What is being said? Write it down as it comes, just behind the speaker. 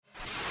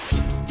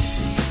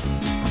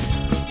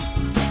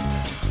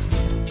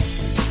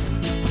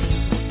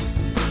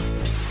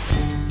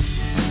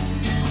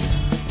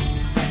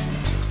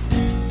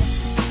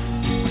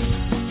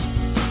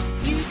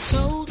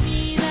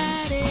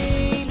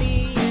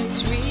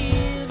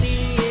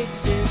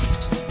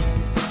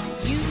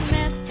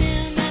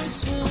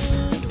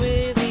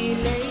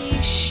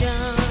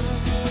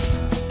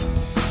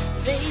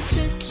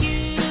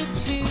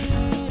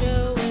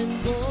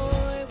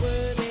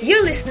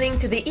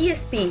the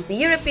ESP, the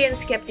European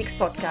Skeptics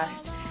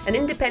Podcast, an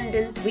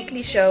independent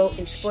weekly show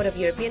in support of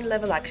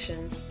European-level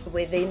actions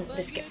within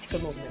the skeptical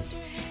movement.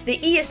 The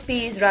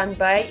ESP is run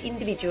by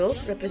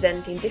individuals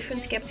representing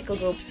different skeptical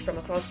groups from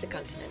across the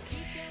continent.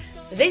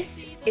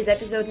 This is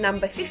episode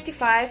number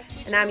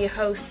 55, and I'm your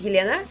host,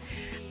 Елена,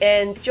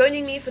 and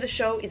joining me for the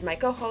show is my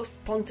co-host,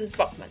 Pontus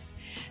Bokman.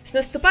 С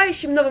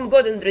наступающим Новым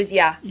годом,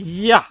 друзья!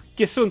 Ja,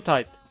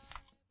 Gesundheit!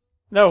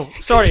 No,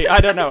 sorry, I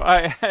don't know.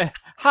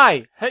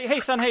 Hi,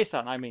 hejsan,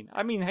 I mean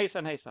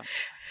hejsan.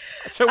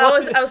 So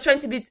I was trying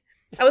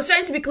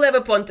to be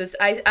clever, Pontus.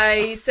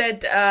 I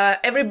said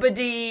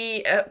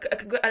everybody.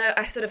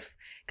 I sort of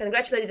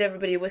congratulated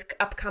everybody with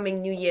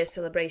upcoming New Year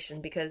celebration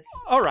because.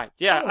 All right,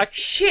 yeah. Oh,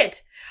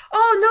 shit!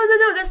 Oh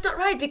no, that's not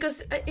right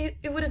because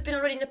it would have been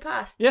already in the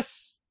past.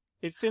 Yes,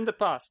 it's in the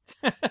past.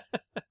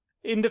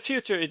 In the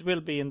future, it will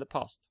be in the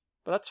past,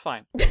 but that's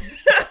fine.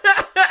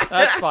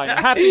 That's fine.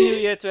 Happy New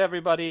Year to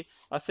everybody.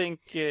 I think...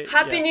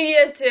 Happy New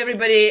Year to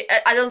everybody.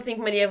 I don't think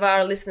many of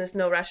our listeners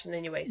know Russian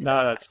anyway. So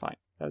no, that's fine.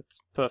 That's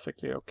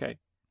perfectly okay.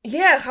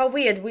 Yeah, how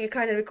weird. We're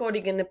kind of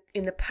recording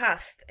in the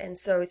past, and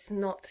so it's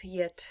not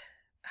yet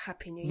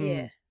Happy New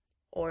Year.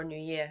 Or New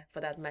Year,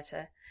 for that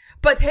matter.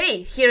 But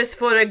hey, here's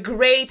for a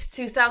great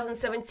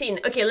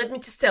 2017. Okay, let me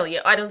just tell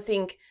you, I don't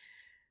think...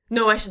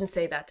 No, I shouldn't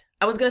say that.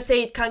 I was going to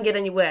say it can't get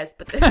any worse,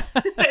 but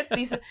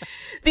these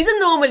are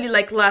normally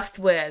like last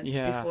words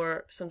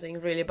before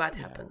something really bad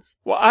happens.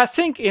 Well, I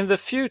think in the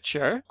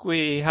future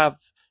we have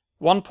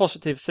one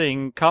positive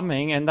thing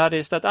coming, and that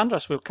is that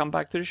Andras will come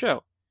back to the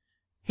show.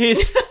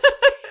 He's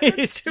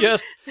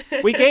just...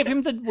 We gave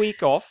him the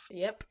week off.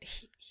 Yep.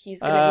 He's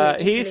gonna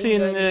he's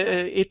in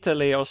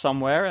Italy or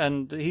somewhere,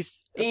 and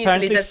he's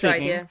apparently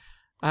singing. Right, yeah.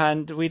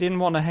 And we didn't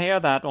want to hear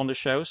that on the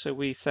show, so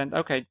we said,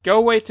 okay, go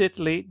away to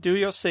Italy, do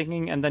your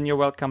singing, and then you're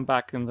welcome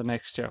back in the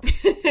next show.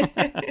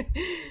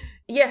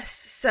 Yes,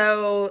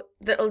 so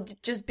that'll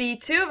just be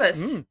two of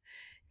us.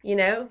 You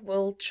know,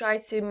 we'll try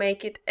to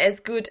make it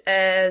as good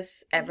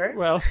as ever.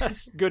 Well,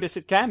 as good as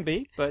it can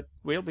be, but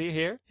we'll be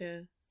here. Yeah,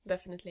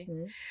 definitely.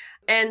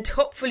 And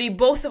hopefully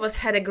both of us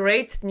had a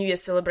great New Year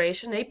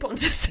celebration, eh,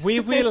 Pontus?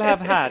 We will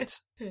have had.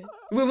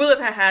 We will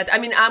have had. I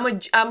mean,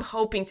 I'm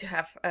hoping to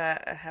have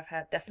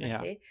had,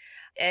 definitely.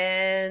 Yeah.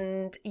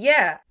 And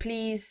yeah,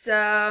 please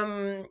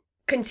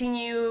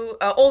continue.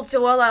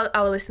 Also, all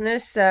our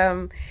listeners,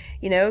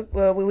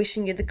 we're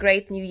wishing you the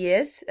great New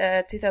Year's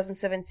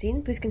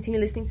 2017. Please continue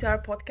listening to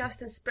our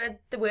podcast and spread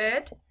the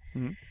word.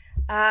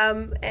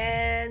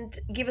 And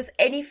give us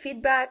any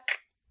feedback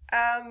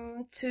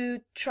to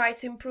try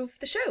to improve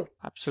the show.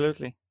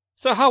 Absolutely.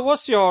 So how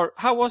was your,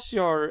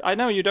 I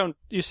know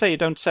you say you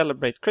don't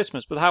celebrate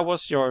Christmas, but how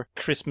was your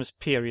Christmas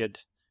period?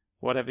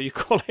 Whatever you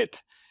call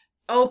it.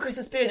 Oh,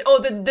 Christmas period. Oh,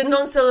 the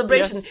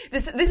non-celebration.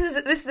 Yes. This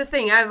is the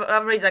thing. I've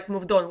already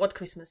moved on. What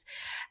Christmas?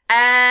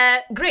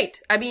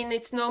 Great. I mean,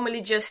 it's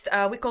normally just,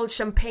 we call it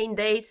champagne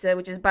days,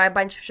 we just buy a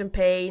bunch of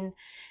champagne,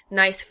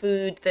 nice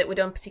food that we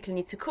don't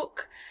particularly need to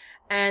cook,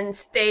 and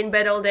stay in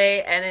bed all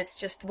day, and it's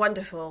just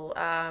wonderful.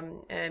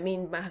 Me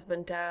and my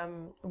husband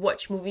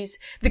watch movies.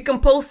 The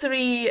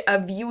compulsory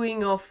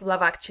viewing of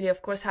Love Actually,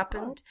 of course,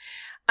 happened.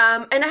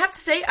 And I have to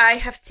say, I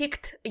have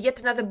ticked yet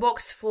another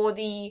box for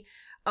the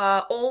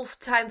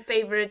all-time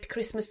favorite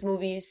Christmas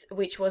movies,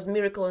 which was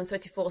Miracle on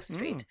 34th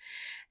Street.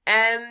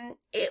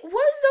 It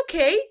was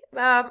okay.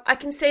 I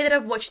can say that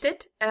I've watched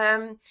it.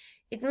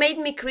 It made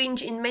me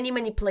cringe in many,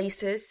 many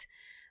places.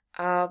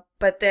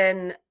 But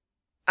then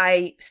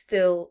I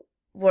still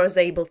was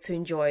able to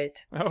enjoy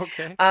it.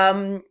 Okay.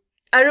 I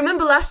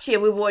remember last year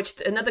we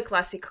watched another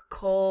classic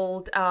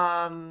called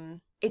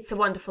It's a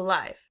Wonderful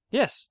Life.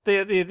 Yes,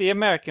 the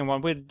American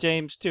one with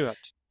James Stewart.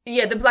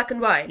 Yeah, the black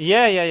and white.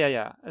 Yeah.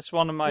 It's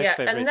one of my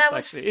favorites. And that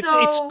was actually.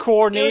 It's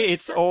corny,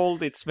 it's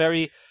old, it's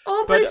very.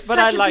 Oh, but it's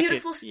such a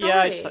beautiful story.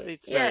 Yeah,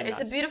 it's very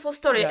nice. A beautiful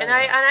story, and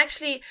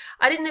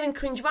I didn't even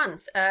cringe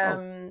once.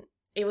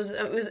 It was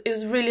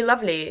really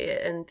lovely,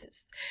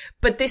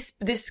 but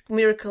this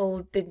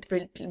Miracle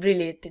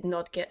really did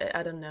not get.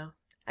 I don't know.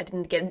 I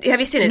didn't get it.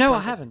 Have you seen it? No,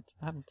 Pontus?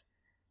 I haven't.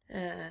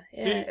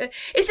 Yeah,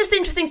 it's just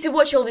interesting to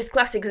watch all these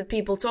classics that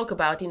people talk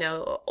about,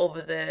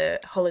 over the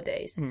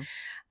holidays,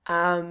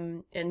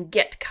 and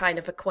get kind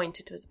of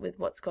acquainted with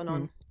what's gone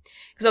on.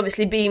 Because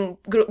obviously, being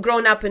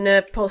grown up in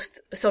a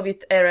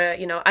post-Soviet era,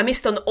 I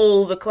missed on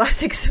all the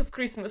classics of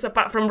Christmas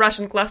apart from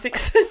Russian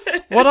classics.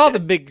 What are the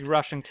big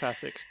Russian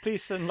classics?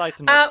 Please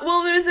enlighten us.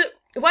 Well, there is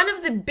one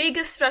of the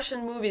biggest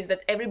Russian movies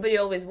that everybody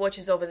always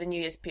watches over the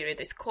New Year's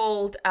period. It's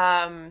called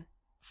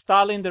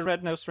Stalin the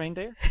Red-Nosed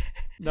Reindeer?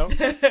 No?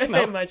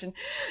 I imagine.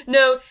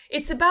 No,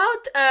 it's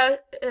about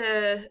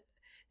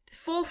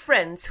 4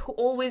 friends who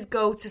always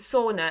go to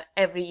sauna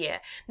every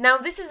year. Now,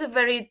 this is a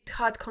very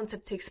hard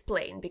concept to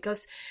explain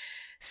because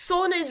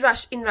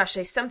sauna in Russia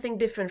is something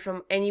different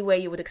from anywhere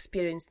you would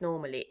experience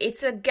normally.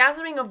 It's a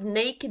gathering of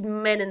naked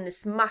men in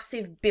this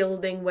massive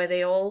building where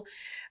they all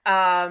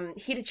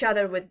hit each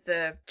other with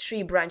the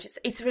tree branches.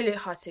 It's really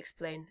hard to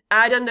explain.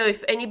 I don't know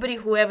if anybody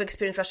who ever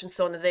experienced Russian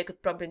sauna, they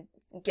could probably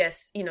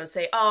guess,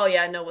 say, oh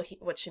yeah, I know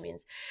what she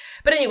means.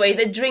 But anyway,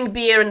 they drink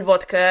beer and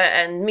vodka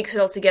and mix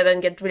it all together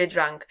and get really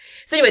drunk.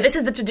 So anyway, this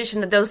is the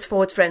tradition that those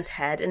 4 friends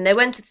had, and they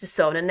went to the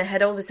sauna and they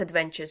had all these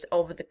adventures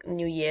over the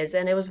New Year's,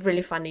 and it was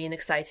really funny and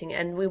exciting,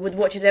 and we would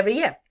watch it every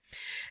year.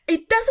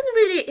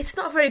 It's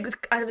not a very good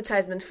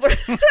advertisement for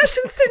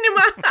Russian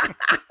cinema.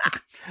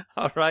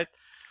 All right.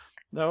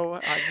 No,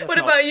 what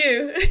about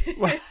you?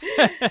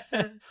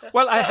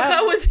 Well, I have.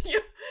 How was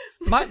you?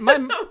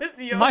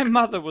 My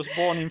mother was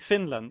born in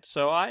Finland,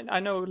 so I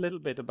know a little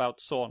bit about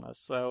saunas.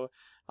 So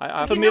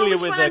I'm familiar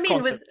with the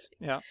concept.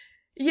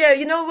 Yeah,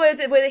 you know where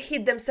they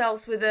heat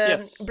themselves with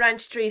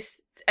branch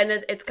trees, and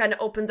it kind of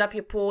opens up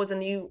your pores,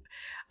 and you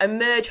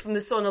emerge from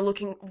the sauna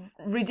looking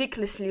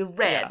ridiculously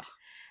red. Yeah.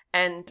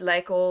 And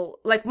like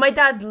my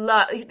dad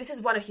this is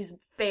one of his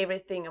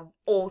favorite thing of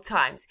all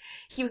times.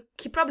 He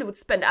probably would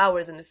spend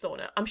hours in the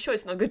sauna. I'm sure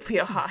it's not good for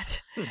your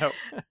heart. No.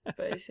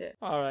 But yeah.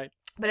 All right.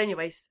 But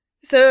anyways,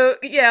 so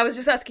yeah, I was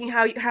just asking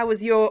how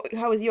was your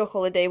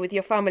holiday with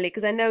your family,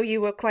 because I know you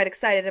were quite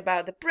excited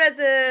about the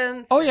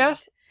presents. Oh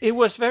yes, it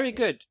was very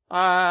good.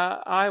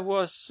 I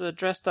was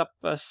dressed up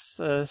as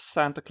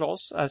Santa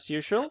Claus as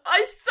usual.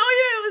 I saw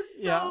you. It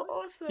was so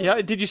awesome. Yeah,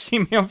 did you see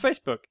me on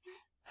Facebook?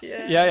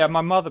 Yeah.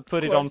 My mother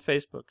put it on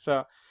Facebook.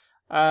 So,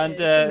 and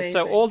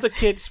so all the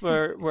kids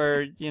were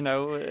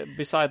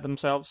beside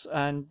themselves,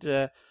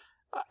 and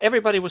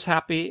everybody was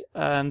happy.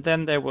 And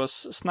then there was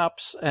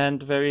snaps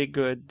and very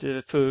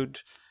good food,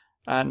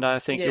 and I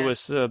think it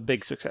was a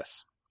big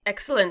success.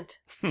 Excellent.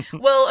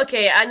 Well,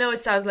 okay, I know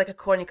it sounds like a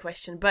corny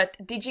question, but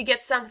did you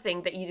get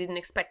something that you didn't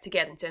expect to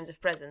get in terms of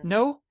presents?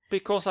 No,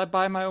 because I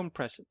buy my own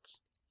presents.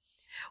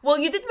 Well,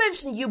 you did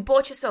mention you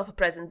bought yourself a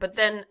present, but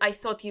then I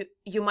thought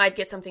you might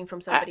get something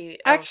from somebody else.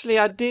 Actually,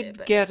 I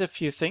did get a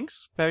few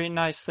things, very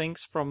nice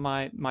things from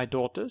my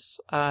daughters,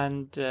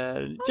 and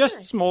just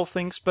nice. Small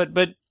things, but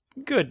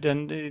good,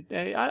 and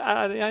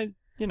I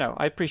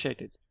appreciate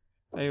it.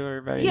 They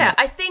were very nice.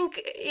 I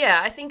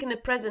think in a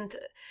present,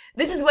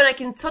 this is when I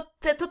can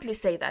totally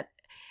say that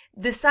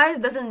the size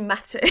doesn't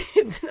matter.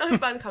 It's not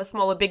about how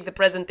small or big the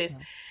present is.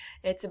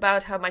 It's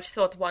about how much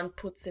thought one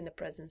puts in a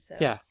present. So.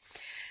 Yeah.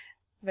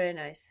 Very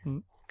nice.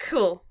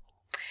 Cool.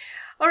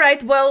 All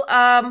right. Well,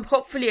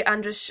 hopefully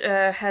Andres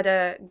had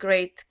a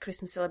great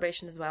Christmas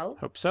celebration as well.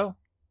 Hope so.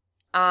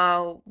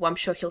 I'm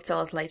sure he'll tell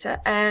us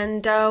later,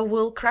 and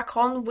we'll crack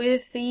on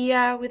with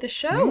the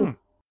show.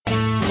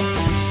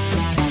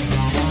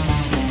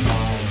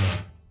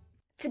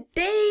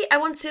 Today, I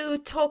want to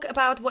talk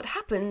about what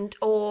happened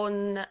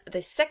on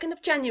the 2nd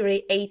of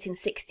January,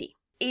 1860.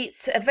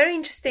 It's a very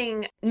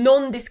interesting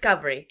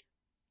non-discovery.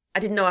 I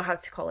didn't know how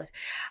to call it,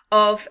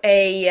 of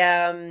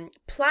a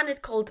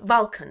planet called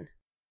Vulcan.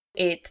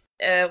 It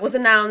was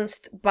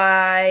announced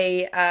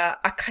by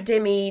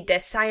Académie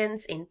des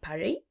Sciences in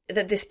Paris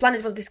that this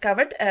planet was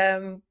discovered,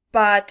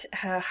 but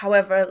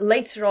however,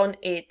 later on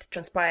it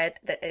transpired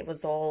that it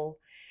was all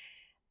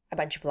a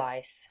bunch of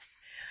lies.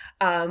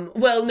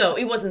 Well, no,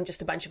 it wasn't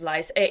just a bunch of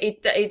lies.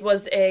 It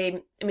was a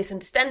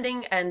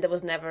misunderstanding, and there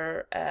was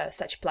never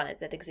such planet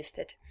that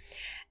existed.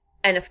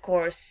 And of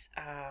course,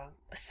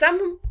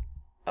 some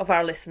of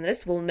our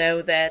listeners will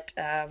know that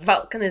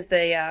Vulcan is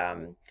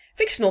the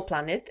fictional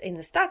planet in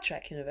the Star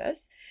Trek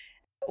universe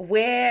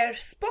where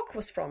Spock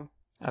was from.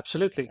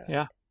 Absolutely,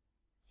 yeah.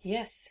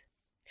 Yes.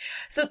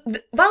 So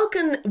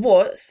Vulcan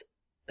was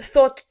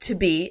thought to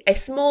be a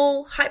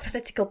small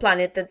hypothetical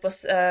planet that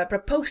was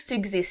proposed to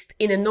exist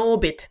in an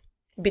orbit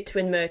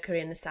between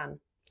Mercury and the Sun.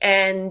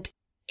 And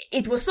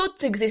it was thought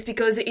to exist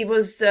because it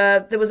was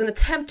there was an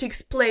attempt to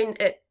explain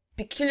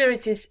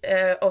peculiarities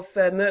of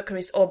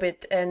Mercury's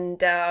orbit, and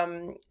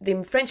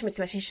the French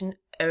mathematician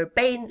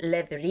Urbain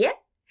Le Verrier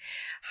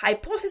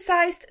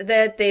hypothesized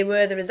that they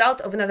were the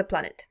result of another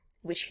planet,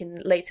 which he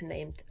later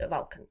named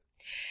Vulcan.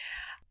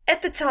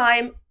 At the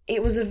time,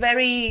 it was a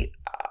very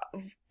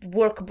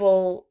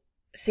workable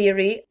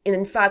theory, and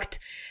in fact,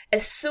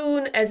 as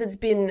soon as it's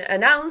been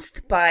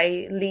announced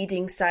by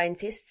leading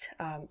scientists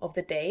of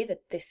the day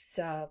that this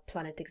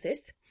planet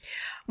exists,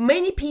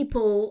 many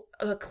people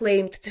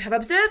claimed to have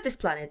observed this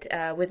planet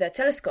with their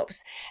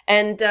telescopes.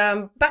 And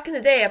back in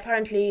the day,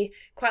 apparently,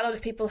 quite a lot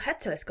of people had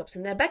telescopes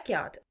in their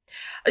backyard.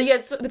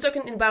 So we're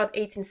talking about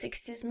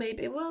 1860s,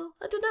 maybe. Well,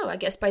 I don't know. I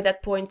guess by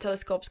that point,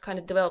 telescopes kind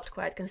of developed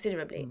quite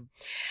considerably.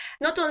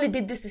 Not only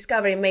did this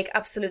discovery make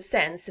absolute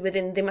sense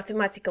within the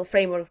mathematical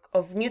framework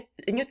of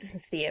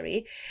Newton's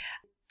theory,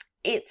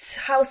 it's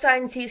how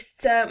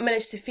scientists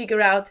managed to figure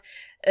out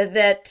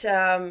that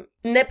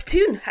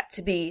Neptune had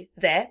to be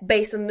there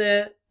based on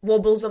the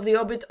wobbles of the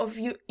orbit of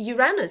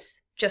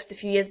Uranus just a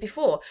few years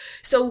before.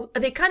 So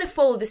they kind of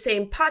followed the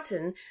same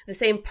pattern, the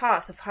same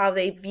path of how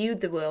they viewed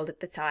the world at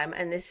the time.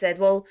 And they said,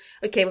 well,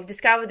 okay, we've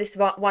discovered this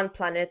one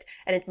planet,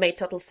 and it made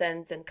total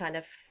sense and kind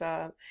of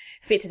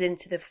fitted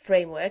into the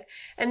framework.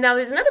 And now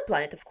there's another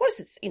planet. Of course,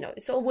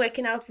 it's all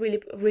working out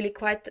really, really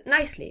quite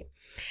nicely.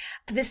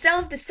 The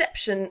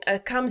self-deception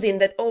comes in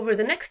that over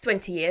the next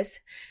 20 years,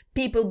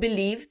 people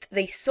believed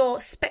they saw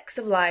specks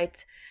of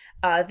light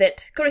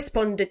that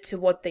corresponded to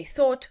what they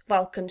thought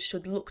Vulcan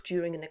should look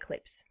during an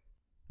eclipse.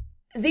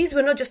 These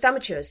were not just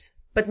amateurs,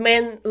 but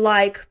men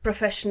like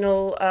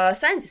professional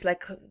scientists,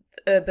 like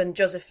Urban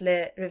Joseph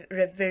Le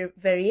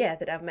Verrier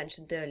that I've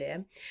mentioned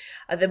earlier,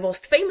 the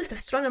most famous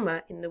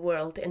astronomer in the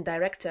world and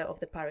director of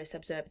the Paris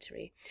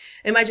Observatory.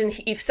 Imagine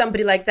if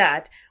somebody like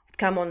that would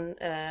come on,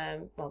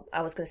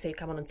 I was going to say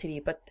come on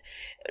TV, but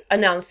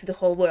announce to the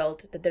whole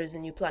world that there is a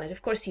new planet.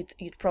 Of course,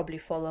 you'd probably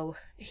follow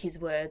his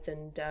words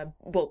and,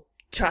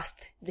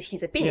 trust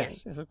his opinion.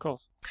 Yes, of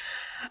course.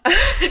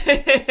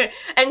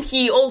 And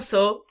he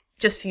also,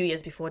 just a few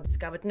years before,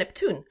 discovered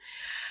Neptune.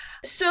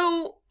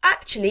 So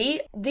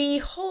actually, the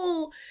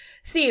whole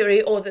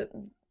theory, or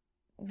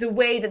the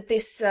way that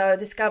this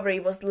discovery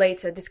was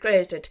later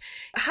discredited,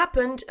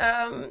 happened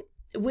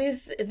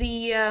with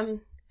the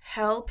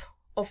help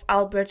of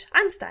Albert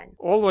Einstein.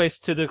 Always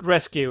to the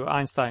rescue,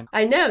 Einstein.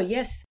 I know,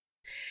 yes.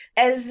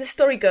 As the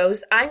story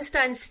goes,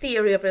 Einstein's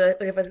theory of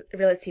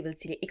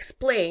relativity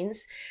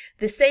explains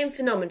the same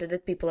phenomena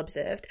that people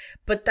observed,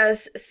 but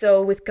does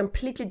so with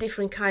completely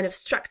different kind of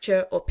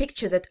structure or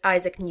picture than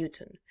Isaac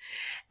Newton.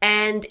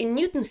 And in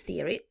Newton's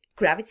theory,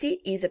 gravity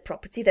is a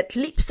property that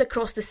leaps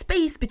across the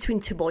space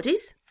between two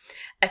bodies,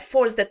 a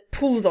force that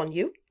pulls on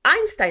you.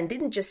 Einstein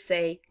didn't just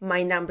say,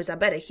 my numbers are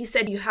better. He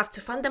said you have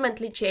to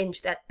fundamentally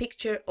change that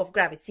picture of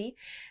gravity,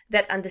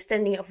 that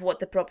understanding of what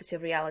the property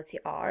of reality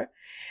are.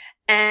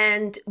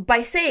 And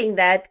by saying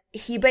that,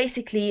 he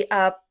basically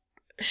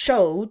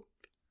showed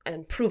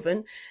and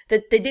proven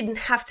that they didn't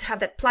have to have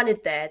that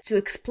planet there to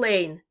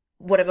explain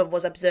whatever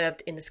was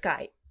observed in the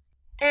sky.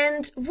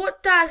 And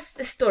what does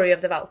the story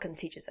of the Vulcan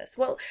teaches us?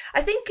 Well,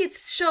 I think it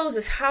shows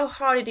us how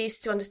hard it is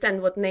to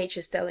understand what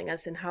nature is telling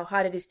us and how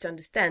hard it is to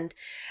understand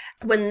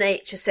when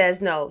nature says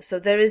no. So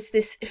there is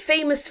this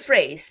famous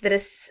phrase that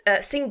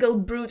a single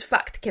brute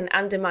fact can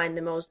undermine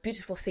the most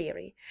beautiful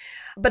theory.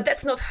 But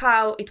that's not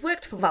how it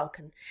worked for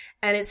Vulcan.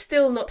 And it's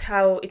still not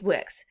how it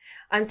works.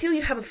 Until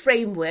you have a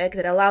framework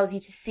that allows you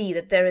to see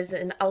that there is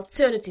an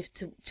alternative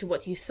to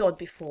what you thought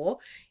before,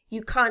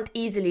 you can't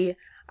easily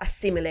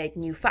assimilate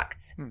new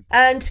facts.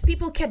 And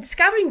people kept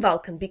discovering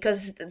Vulcan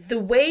because the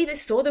way they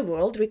saw the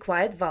world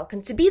required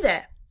Vulcan to be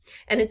there.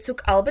 And it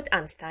took Albert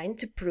Einstein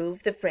to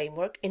prove the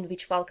framework in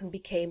which Vulcan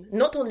became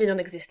not only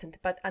non-existent,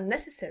 but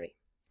unnecessary.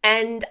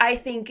 And I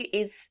think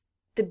it's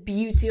the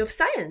beauty of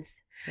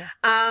science. Yeah.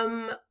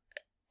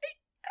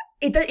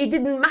 It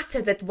didn't matter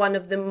that one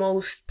of the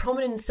most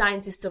prominent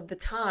scientists of the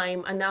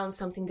time announced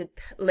something that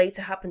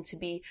later happened to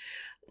be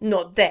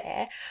not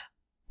there,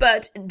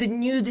 but the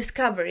new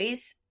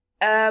discoveries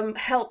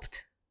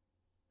helped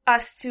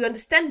us to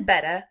understand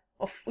better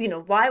of,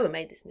 why we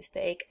made this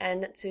mistake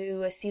and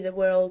to see the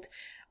world,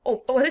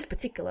 or this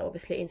particular,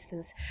 obviously,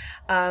 instance,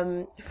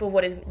 for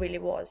what it really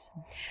was.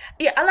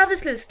 Yeah, I love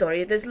this little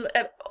story. There's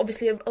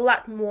obviously a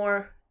lot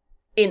more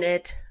in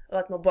it, a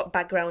lot more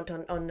background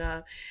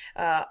on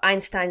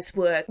Einstein's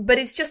work, but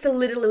it's just a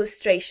little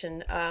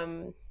illustration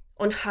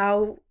on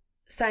how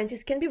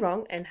scientists can be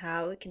wrong and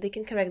how they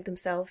can correct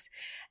themselves,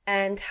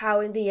 and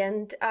how in the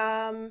end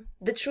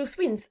the truth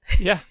wins.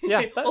 Yeah.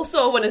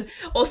 also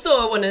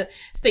I want to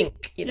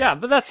think. Yeah,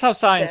 but that's how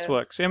science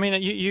works. I mean,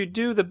 you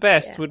do the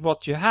best with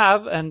what you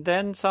have, and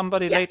then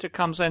somebody later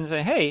comes in and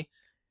say, "Hey,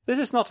 this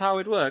is not how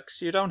it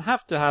works. You don't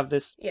have to have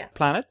this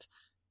planet.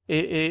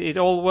 It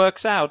all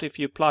works out if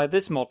you apply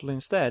this model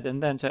instead."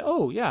 And then say,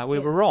 "Oh, yeah, we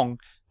were wrong,"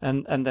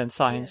 and then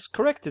science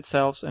corrects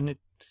itself and it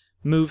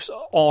moves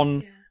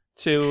on.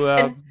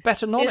 To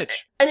better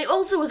knowledge. And it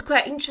also was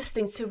quite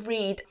interesting to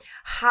read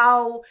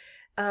how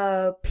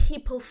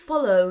people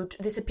followed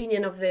this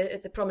opinion of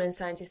the prominent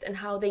scientist, and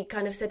how they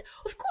kind of said,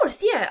 of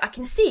course, yeah, I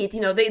can see it.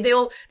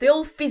 They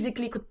all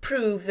physically could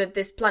prove that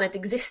this planet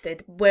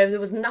existed where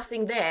there was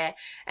nothing there,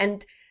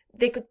 and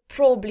they could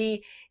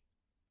probably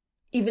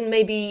even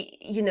maybe,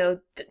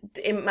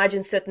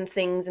 imagine certain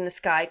things in the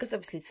sky, because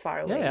obviously it's far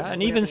away. Yeah,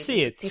 and even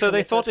see it. So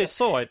they thought they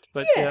saw it,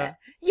 but yeah,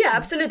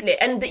 absolutely.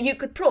 And you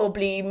could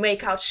probably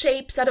make out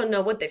shapes. I don't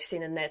know what they've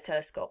seen in their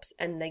telescopes,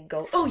 and they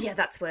go, oh yeah,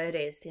 that's where it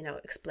is,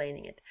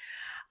 explaining it.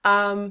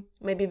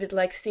 Maybe a bit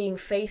like seeing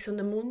face on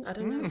the moon. I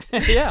don't know.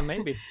 Yeah,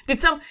 maybe. Did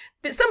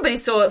somebody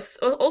saw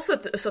also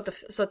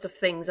sorts of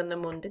things on the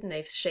moon, didn't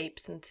they?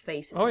 Shapes and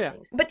faces. Oh, and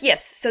things. But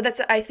yes, so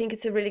I think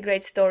it's a really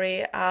great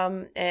story.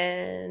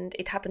 And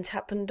it happened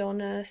on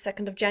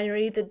 2nd of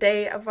January, the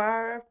day of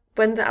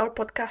when our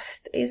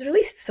podcast is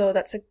released. So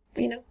that's a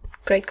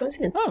great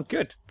coincidence. Oh,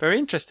 good. Very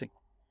interesting.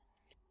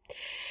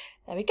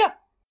 There we go.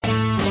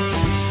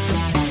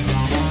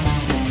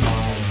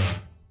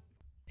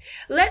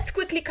 Let's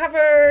quickly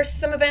cover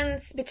some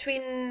events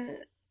between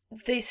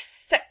the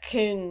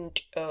 2nd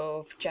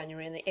of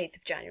January and the 8th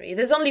of January.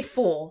 There's only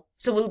 4,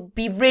 so we'll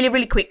be really,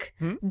 really quick.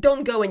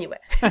 Don't go anywhere.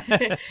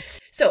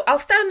 So I'll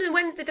start on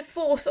Wednesday, the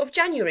 4th of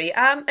January.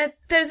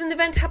 There's an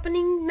event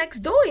happening next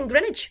door in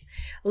Greenwich.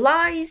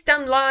 Lies,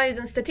 Damn Lies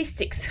and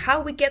Statistics,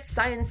 How We Get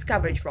Science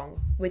Coverage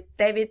Wrong, with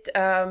David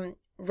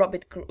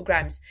Robert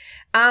Grimes.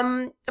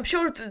 I'm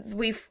sure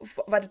we've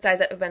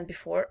advertised that event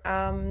before,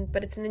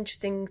 but it's an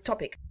interesting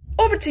topic.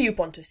 Over to you,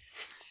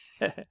 Pontus.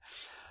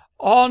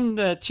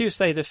 On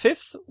Tuesday the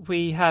 5th,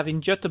 we have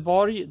in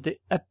Göteborg the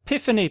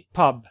Epiphany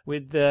pub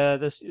with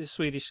the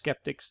Swedish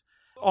skeptics.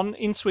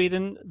 In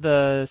Sweden,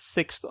 the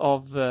 6th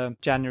of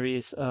January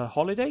is a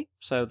holiday,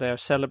 so they're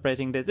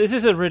celebrating that. This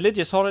is a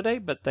religious holiday,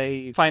 but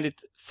they find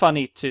it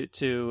funny to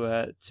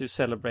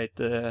celebrate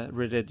the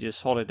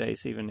religious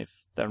holidays, even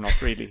if they're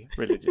not really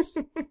religious.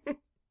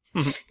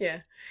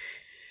 Yeah.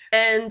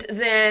 And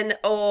then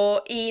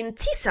in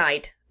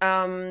Teesside,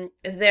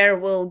 there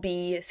will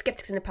be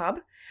skeptics in the pub.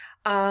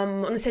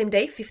 On the same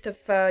day, 5th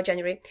of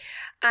January.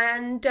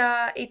 And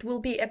it will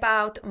be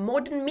about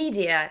modern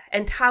media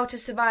and how to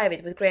survive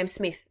it with Graham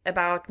Smith,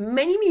 about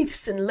many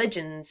myths and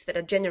legends that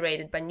are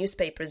generated by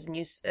newspapers,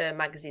 news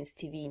magazines,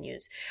 TV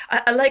news.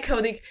 I like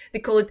how they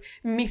call it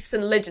myths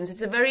and legends.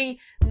 It's a very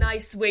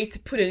nice way to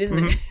put it,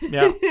 isn't it?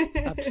 Yeah,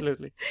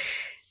 absolutely.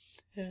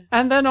 Yeah.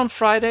 And then on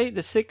Friday,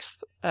 the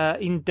 6th,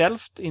 in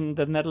Delft, in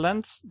the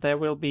Netherlands, there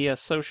will be a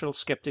social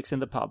skeptics in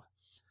the pub.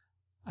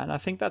 And I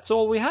think that's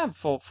all we have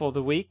for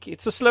the week.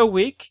 It's a slow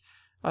week.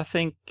 I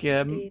think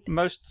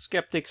most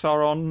skeptics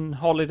are on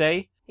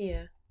holiday.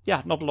 Yeah.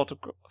 Yeah, not a lot of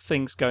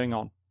things going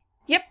on.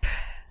 Yep.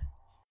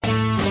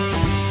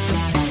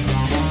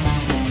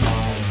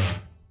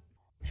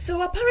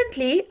 So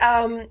apparently,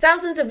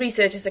 thousands of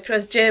researchers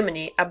across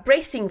Germany are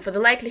bracing for the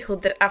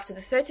likelihood that after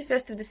the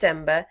 31st of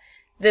December,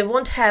 they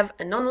won't have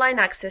an online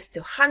access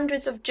to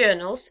hundreds of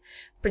journals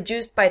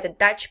produced by the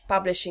Dutch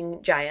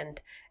publishing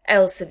giant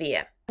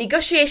Elsevier.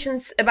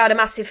 Negotiations about a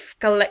massive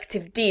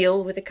collective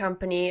deal with the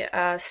company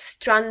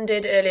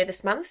stranded earlier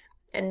this month,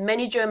 and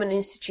many German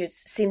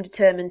institutes seem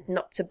determined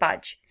not to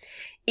budge,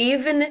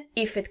 even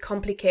if it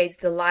complicates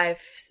the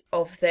lives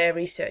of their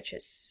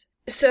researchers.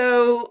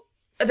 So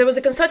there was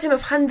a consortium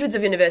of hundreds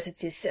of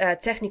universities,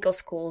 technical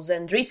schools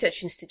and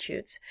research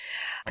institutes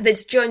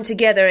that joined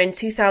together in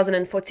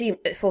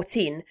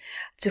 2014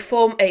 to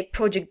form a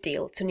project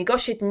deal to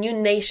negotiate a new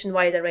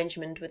nationwide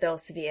arrangement with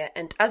Elsevier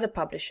and other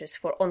publishers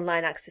for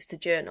online access to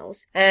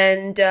journals.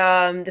 And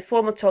the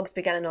formal talks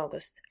began in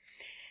August.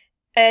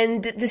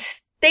 And the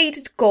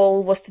stated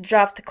goal was to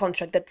draft a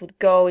contract that would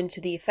go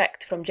into the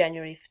effect from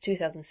January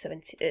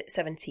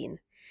 2017.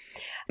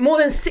 More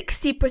than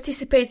 60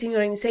 participating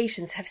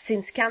organizations have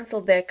since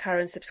cancelled their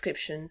current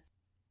subscription.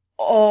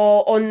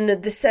 On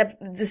December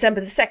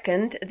the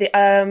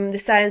 2nd, the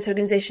science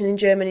organization in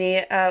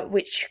Germany,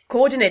 which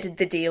coordinated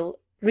the deal,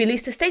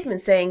 released a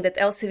statement saying that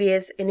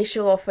Elsevier's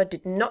initial offer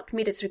did not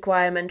meet its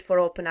requirement for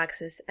open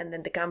access and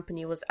that the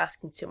company was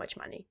asking too much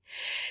money.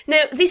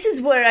 Now, this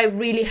is where I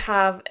really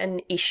have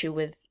an issue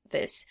with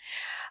this.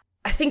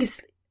 I think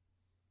it's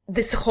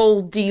this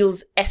whole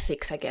deal's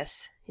ethics, I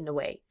guess, in a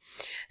way.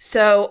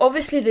 So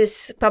obviously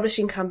this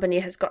publishing company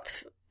has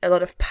got a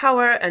lot of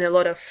power and a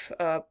lot of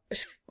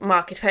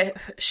market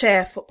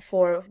share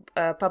for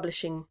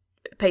publishing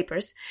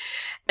papers.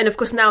 And of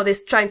course now they're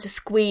trying to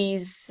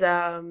squeeze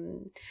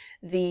the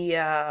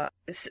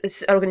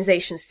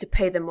organizations to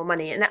pay them more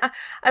money. And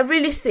I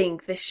really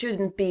think there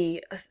shouldn't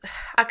be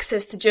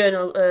access to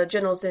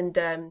journals and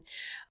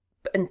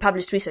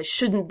published research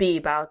shouldn't be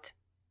about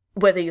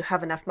whether you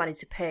have enough money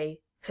to pay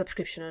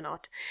subscription or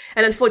not.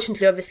 And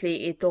unfortunately,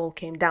 obviously, it all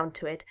came down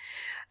to it.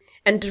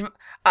 And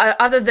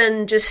other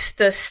than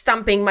just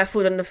stamping my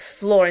foot on the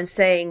floor and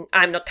saying,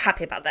 I'm not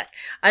happy about that,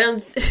 I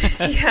don't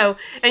see how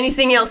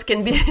anything else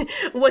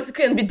what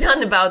can be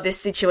done about this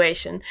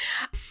situation.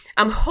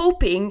 I'm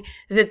hoping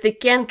that they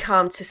can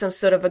come to some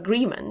sort of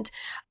agreement,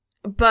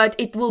 but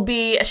it will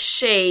be a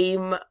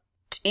shame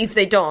if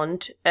they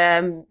don't.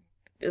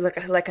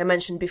 Like I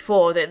mentioned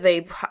before, that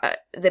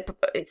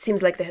it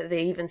seems like they're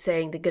even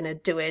saying they're gonna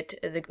do it.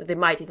 They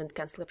might even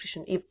cancel the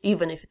petition,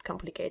 even if it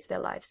complicates their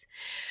lives.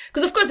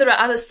 Because of course there are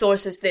other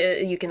sources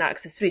that you can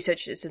access,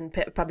 researches and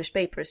published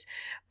papers,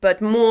 but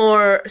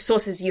more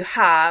sources you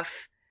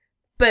have,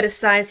 better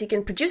science you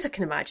can produce, I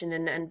can imagine,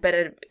 and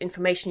better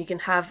information you can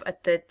have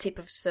at the tip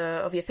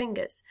of your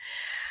fingers.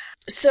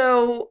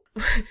 So,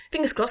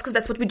 fingers crossed, because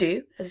that's what we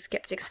do as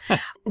skeptics.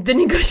 The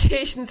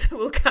negotiations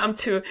will come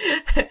to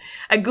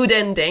a good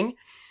ending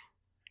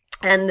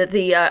and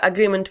the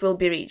agreement will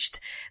be reached.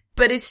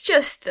 But it's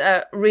just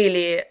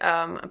really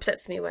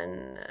upsets me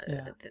when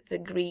the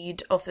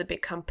greed of the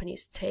big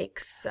companies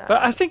takes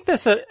But I think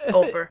there's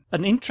over.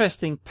 An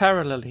interesting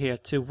parallel here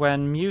to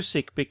when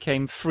music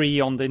became free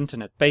on the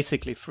internet,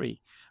 basically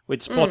free, with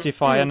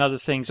Spotify and other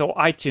things, or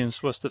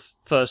iTunes was the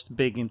first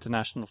big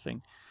international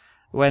thing.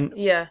 And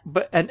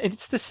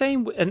it's the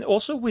same, and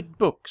also with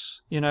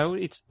books,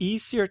 it's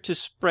easier to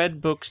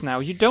spread books now.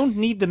 You don't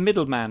need the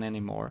middleman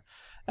anymore.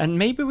 And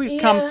maybe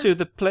we've come to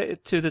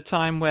the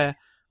time where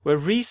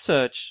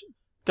research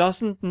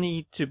doesn't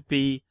need to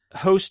be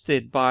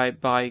hosted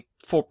by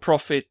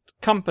for-profit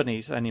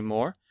companies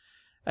anymore.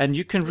 And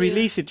you can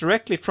release it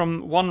directly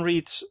from one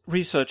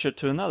researcher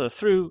to another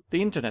through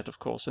the internet, of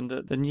course, and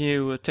the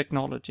new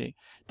technology.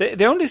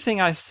 The only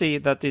thing I see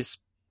that is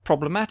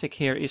problematic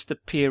here is the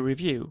peer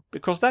review,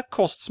 because that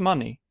costs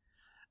money.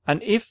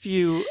 And if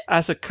you,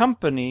 as a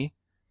company,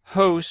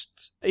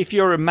 if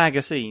you're a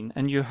magazine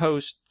and you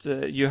host,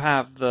 you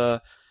have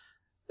the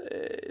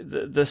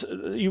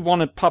you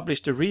want to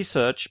publish the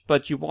research,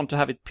 but you want to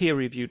have it peer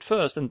reviewed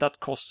first, and that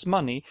costs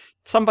money.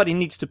 Somebody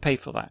needs to pay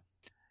for that.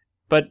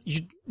 But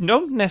you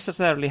don't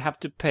necessarily have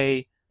to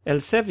pay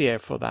Elsevier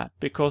for that,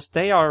 because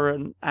they are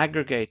an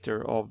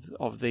aggregator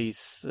of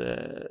these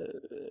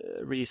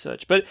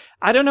research. But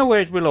I don't know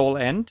where it will all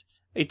end.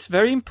 It's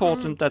very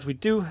important that we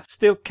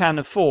still can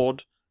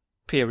afford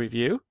peer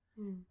review,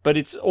 but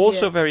it's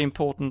also very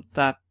important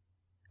that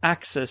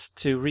access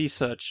to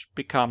research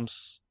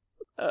becomes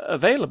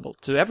available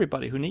to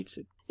everybody who needs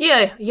it.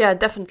 Yeah,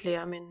 definitely.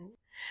 I mean,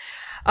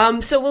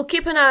 so we'll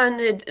keep an eye on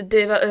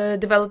the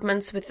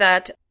developments with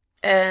that,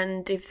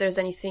 and if there's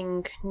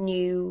anything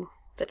new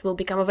that will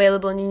become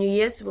available in the New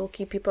Year's, we'll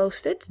keep you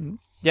posted.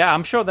 Yeah,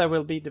 I'm sure there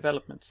will be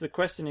developments. The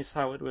question is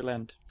how it will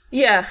end.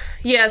 Yeah.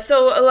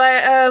 So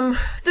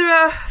there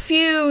are a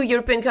few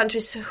European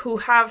countries who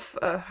have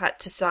had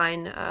to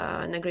sign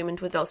an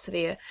agreement with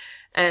Elsevier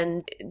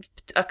and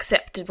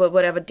accepted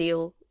whatever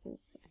deal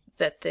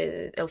that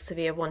the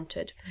Elsevier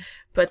wanted.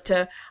 But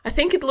I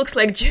think it looks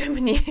like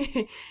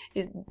Germany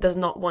does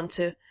not want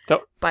to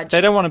budge.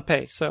 They don't want to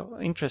pay, so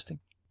interesting.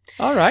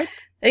 All right.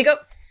 There you go.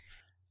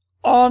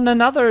 On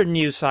another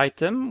news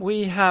item,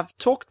 we have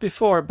talked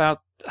before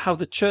about how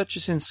the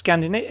churches in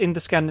the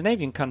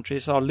Scandinavian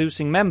countries are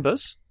losing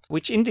members,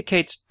 which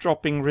indicates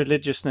dropping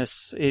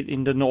religiousness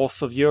in the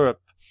north of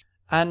Europe.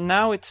 And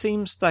now it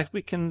seems that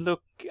we can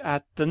look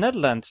at the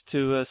Netherlands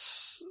to a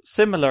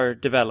similar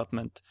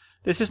development.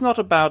 This is not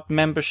about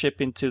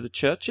membership into the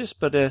churches,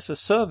 but there's a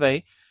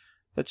survey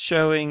that's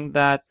showing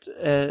that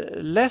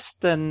less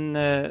than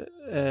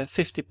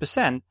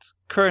 50%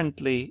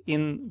 currently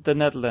in the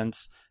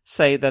Netherlands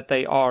say that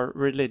they are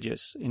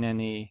religious in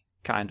any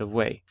kind of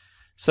way.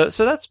 So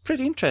that's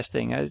pretty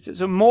interesting.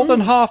 So more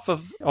than half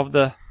of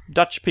the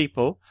Dutch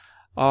people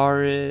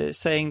are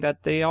saying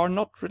that they are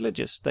not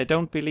religious. They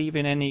don't believe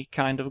in any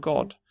kind of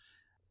God.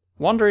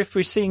 Wonder if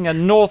we're seeing a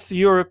North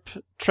Europe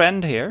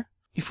trend here.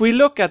 If we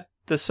look at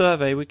the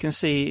survey, we can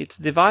see it's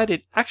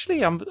divided.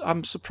 Actually,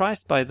 I'm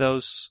surprised by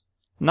those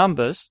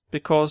numbers,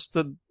 because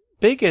the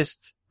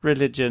biggest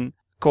religion,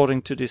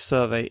 according to this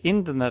survey,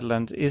 in the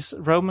Netherlands is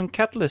Roman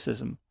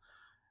Catholicism.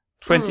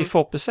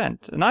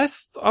 24%. And I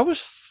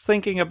was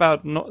thinking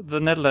about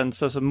the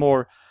Netherlands as a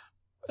more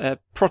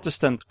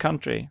Protestant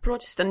country.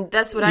 Protestant,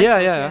 that's what I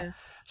thought. Yeah.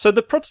 So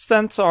the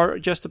Protestants are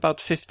just about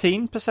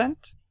 15%.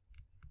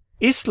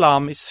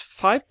 Islam is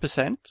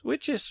 5%,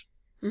 which is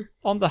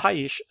on the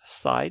highish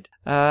side.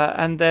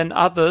 And then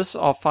others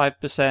are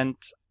 5%,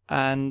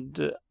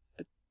 and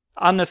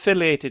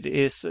unaffiliated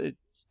is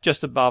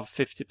just above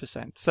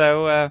 50%.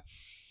 So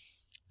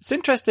it's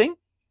interesting.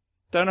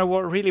 Don't know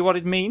what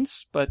it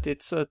means, but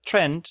it's a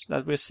trend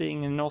that we're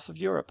seeing in north of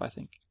Europe, I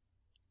think.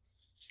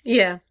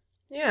 Yeah.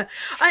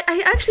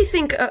 I actually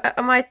think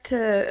I might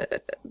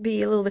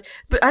be a little bit,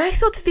 but I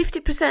thought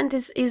 50%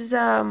 is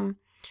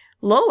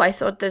low. I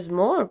thought there's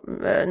more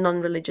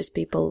non-religious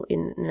people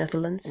in the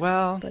Netherlands.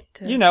 Well, but,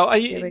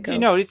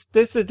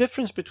 there's a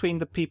difference between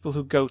the people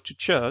who go to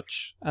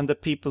church and the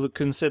people who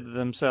consider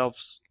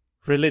themselves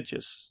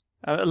religious.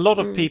 A lot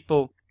of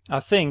people, I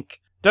think,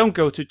 don't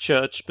go to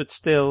church, but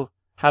still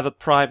have a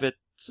private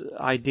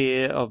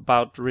idea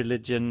about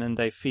religion, and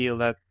they feel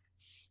that,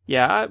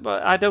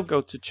 I don't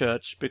go to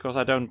church because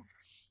I don't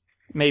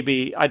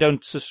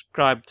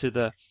subscribe to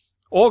the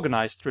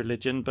organized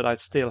religion, but I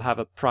still have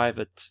a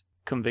private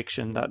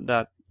conviction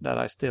that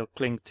I still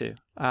cling to.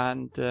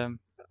 And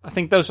I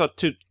think those are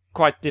two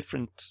quite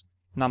different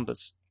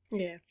numbers.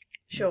 Yeah,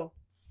 sure.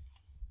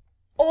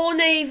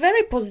 On a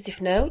very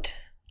positive note,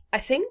 I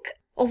think,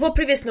 although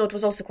previous note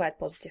was also quite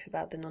positive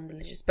about the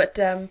non-religious, but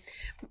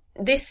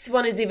this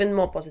one is even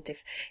more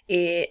positive.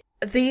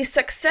 The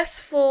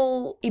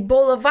successful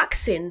Ebola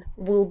vaccine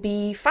will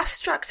be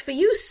fast-tracked for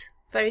use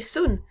very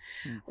soon,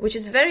 which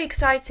is very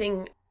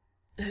exciting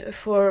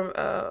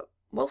for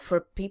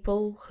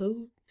people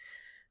who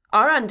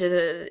are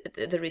under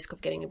the risk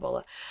of getting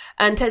Ebola.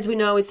 And as we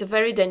know, it's a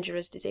very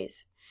dangerous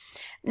disease.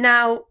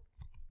 Now,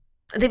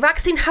 the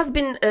vaccine has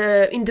been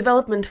in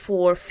development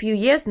for a few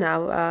years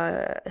now,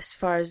 as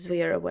far as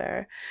we are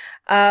aware.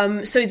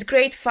 So it's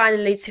great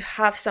finally to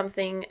have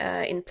something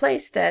in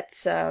place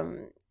that's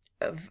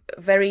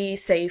very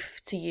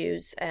safe to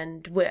use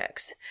and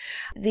works.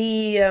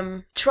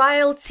 The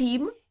trial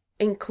team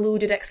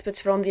included experts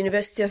from the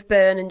University of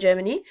Bern in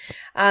Germany,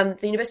 the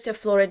University of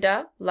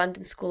Florida,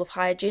 London School of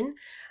Hygiene,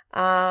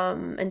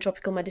 and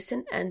Tropical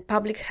Medicine, and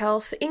Public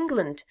Health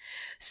England.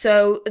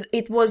 So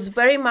it was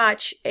very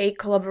much a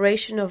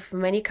collaboration of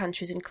many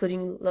countries,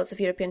 including lots of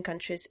European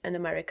countries and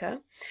America.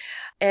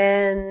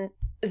 And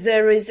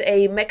there is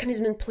a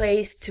mechanism in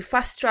place to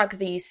fast track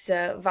this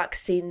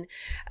vaccine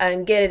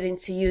and get it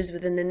into use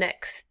within the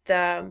next,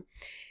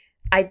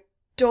 I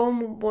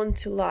don't want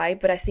to lie,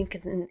 but I think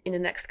in the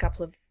next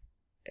couple of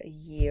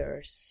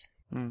years.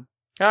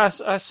 I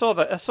saw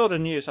that. I saw the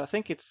news. I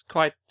think it's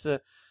quite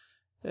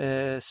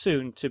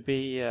soon to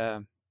be,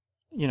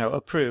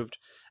 approved.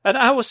 And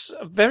I was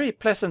very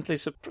pleasantly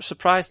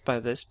surprised by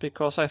this,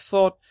 because I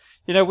thought,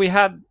 we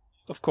had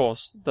of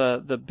course,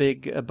 the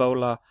big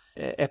Ebola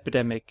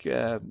epidemic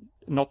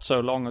not so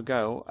long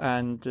ago,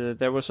 and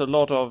there was a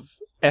lot of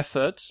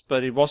efforts,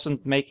 but it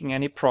wasn't making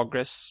any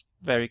progress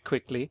very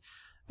quickly.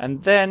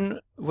 And then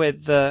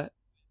with the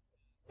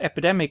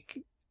epidemic,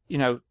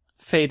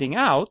 fading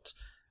out,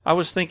 I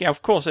was thinking,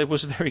 of course, it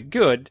was very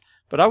good,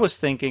 but I was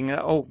thinking,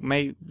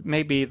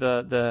 maybe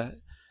the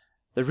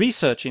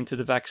research into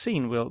the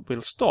vaccine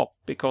will stop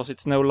because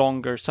it's no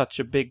longer such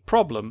a big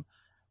problem.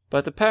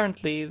 But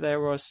apparently there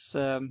was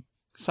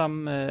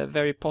some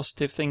very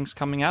positive things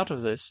coming out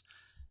of this.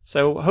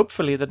 So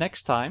hopefully the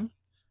next time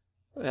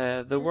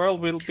the world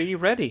will be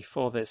ready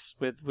for this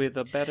with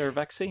a better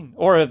vaccine,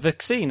 or a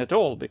vaccine at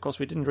all, because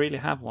we didn't really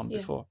have one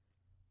before.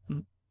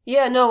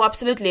 Yeah, no,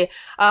 absolutely.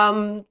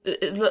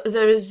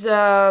 There is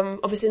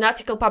obviously an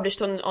article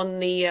published on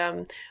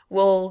the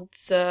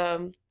World's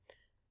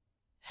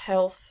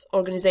Health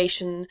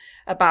Organization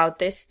about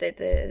this.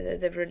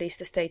 They've released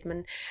a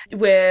statement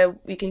where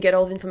you can get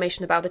all the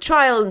information about the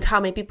trial and how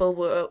many people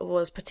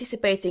was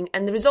participating,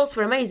 and the results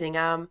were amazing.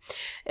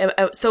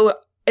 So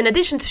in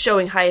addition to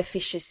showing high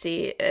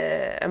efficacy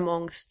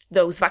amongst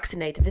those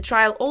vaccinated, the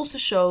trial also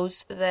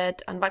shows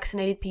that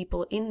unvaccinated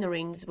people in the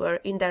rings were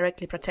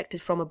indirectly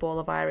protected from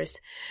Ebola virus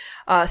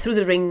through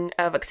the ring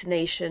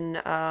vaccination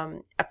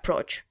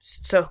approach,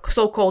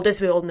 so-called,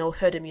 as we all know,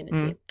 herd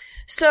immunity.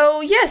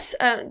 So yes,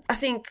 I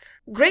think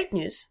great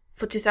news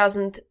for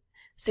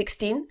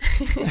 2016.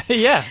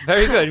 Yeah,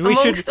 very good. We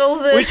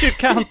should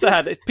count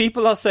that.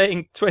 People are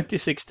saying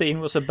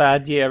 2016 was a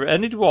bad year,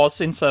 and it was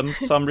in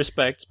some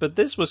respects, but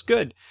this was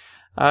good,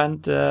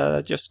 and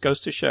just goes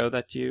to show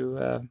that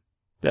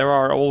there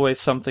are always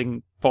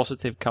something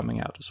positive coming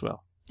out as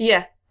well.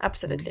 Yeah,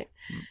 absolutely.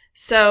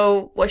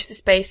 So watch the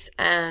space,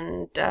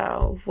 and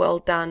well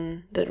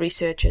done the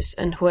researchers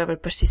and whoever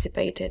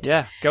participated.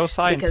 Yeah, go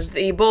science. Because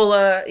the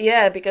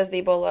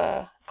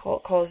Ebola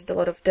caused a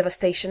lot of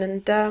devastation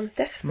and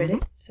death, really.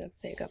 So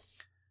there you go.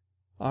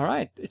 All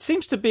right. It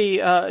seems to be,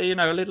 a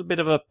little bit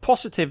of a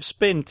positive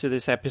spin to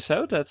this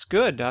episode. That's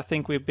good. I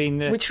think we've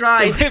been... we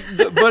tried.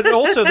 But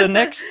also the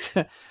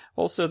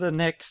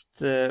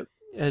next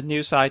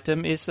news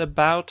item is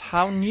about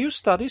how new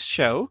studies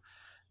show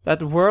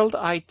that world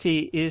IT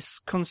is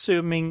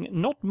consuming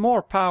not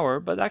more power,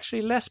 but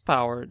actually less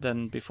power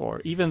than before,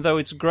 even though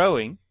it's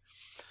growing.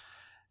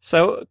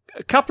 So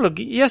a couple of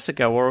years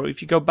ago, or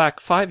if you go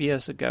back 5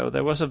 years ago,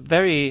 there was a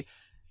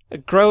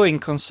growing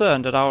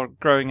concern that our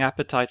growing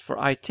appetite for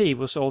IT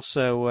was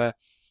also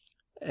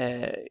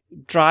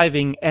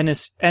driving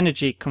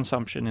energy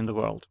consumption in the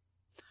world.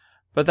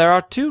 But there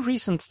are two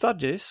recent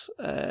studies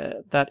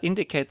that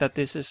indicate that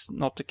this is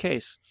not the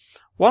case.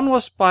 One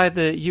was by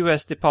the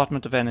US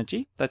Department of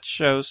Energy that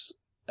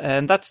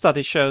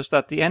study shows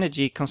that the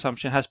energy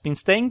consumption has been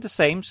staying the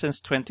same since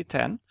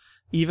 2010,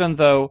 even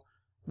though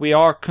we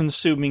are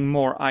consuming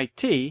more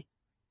IT,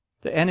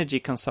 the energy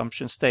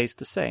consumption stays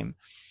the same.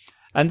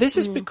 And this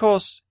is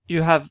because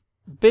you have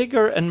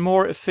bigger and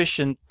more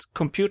efficient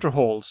computer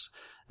halls,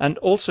 and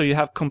also you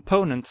have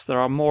components that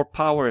are more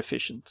power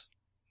efficient.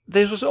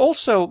 This was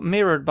also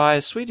mirrored by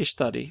a Swedish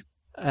study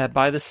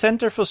by the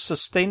Center for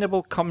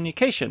Sustainable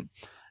Communication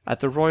at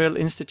the Royal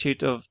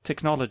Institute of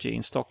Technology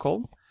in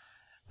Stockholm.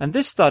 And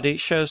this study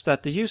shows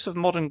that the use of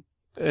modern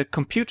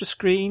computer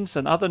screens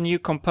and other new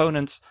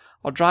components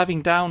are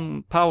driving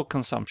down power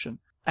consumption.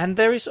 And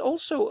there is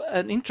also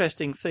an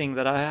interesting thing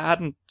that I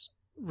hadn't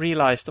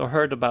realized or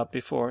heard about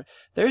before.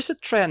 There is a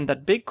trend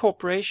that big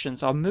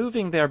corporations are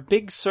moving their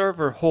big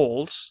server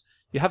halls.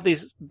 You have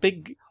these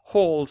big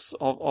halls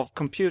of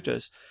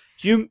computers.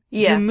 You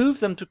move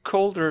them to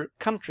colder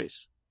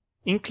countries,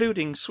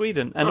 including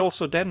Sweden and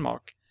also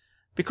Denmark,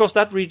 because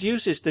that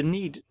reduces the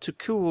need to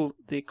cool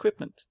the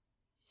equipment.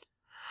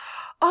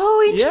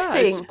 Oh, interesting.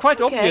 Yeah, it's quite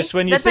obvious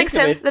when you think of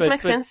it. That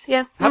makes sense.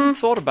 Yeah, haven't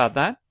thought about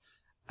that.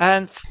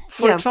 And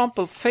for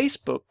example,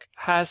 Facebook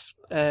has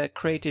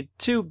created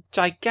 2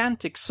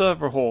 gigantic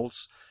server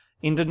halls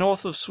in the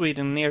north of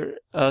Sweden near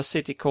a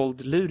city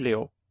called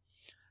Luleå,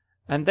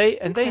 and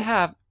they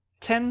have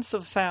tens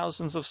of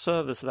thousands of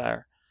servers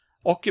there,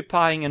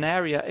 occupying an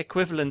area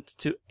equivalent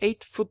to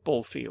 8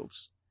 football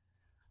fields.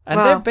 And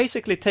they're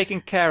basically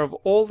taking care of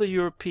all the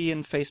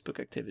European Facebook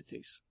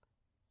activities.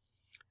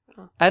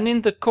 And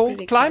in the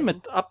cold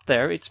climate up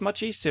there, it's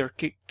much easier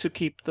to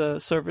keep the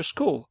servers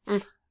cool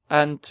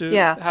and to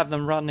have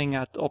them running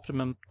at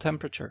optimum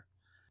temperature.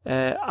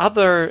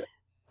 Other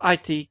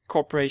IT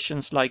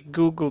corporations like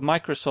Google,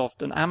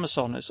 Microsoft, and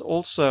Amazon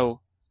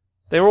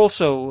they're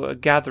also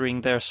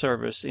gathering their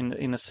servers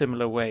in a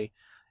similar way.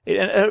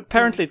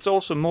 Apparently, it's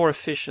also more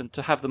efficient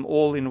to have them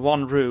all in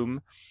one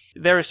room.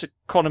 There is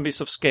economies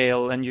of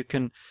scale, and you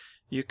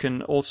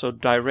can also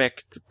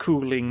direct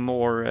cooling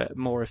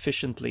more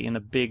efficiently in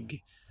a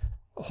big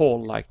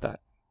hall like that.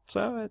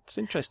 So it's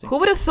interesting. Who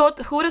would have thought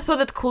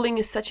that cooling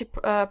is such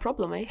a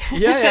problem, eh?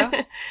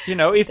 Yeah.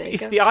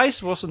 If the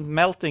ice wasn't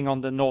melting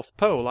on the North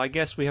Pole, I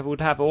guess we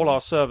would have all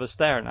our servers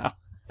there now.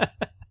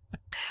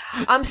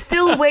 I'm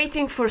still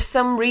waiting for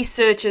some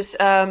researchers.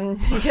 I'm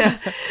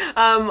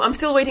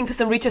still waiting for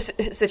some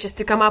researchers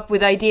to come up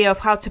with the idea of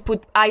how to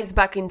put ice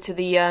back into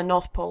the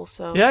North Pole.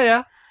 So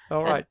yeah.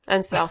 All right.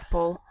 And South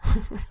Pole.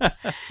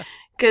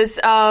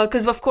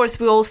 Because of course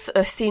we all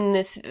seen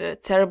this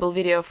terrible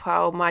video of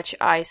how much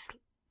ice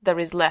there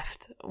is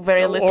left.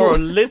 Very little. Or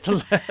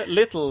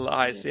little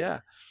ice, yeah.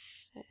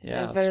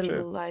 Yeah, very that's true.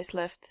 Little ice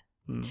left.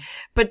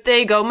 But there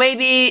you go.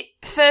 Maybe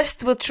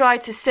first we'll try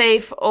to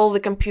save all the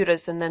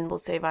computers and then we'll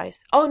save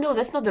ice. Oh no,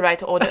 that's not the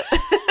right order.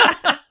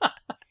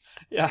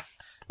 Yeah.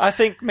 I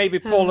think maybe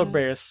polar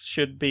bears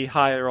should be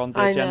higher on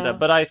the agenda.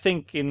 But I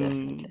think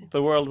in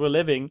the world we're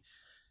living,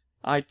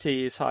 IT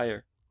is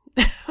higher.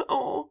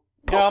 Oh,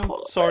 yeah, I'm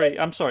sorry.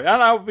 And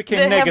now it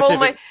became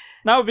negative.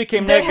 Now it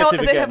became negative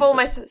again. They have all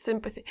my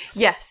sympathy.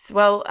 Yes.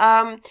 Well,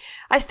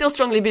 I still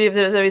strongly believe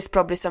that there is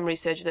probably some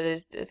research that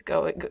is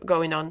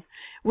going on.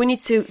 We need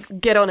to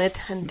get on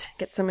it and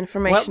get some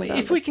information. Well,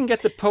 if we can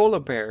get the polar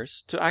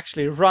bears to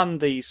actually run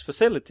these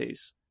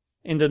facilities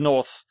in the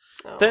north,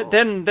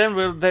 then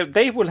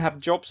they will have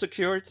job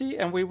security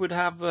and we would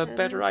have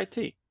better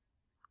IT.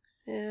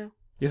 Yeah.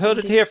 You heard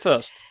it here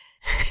first.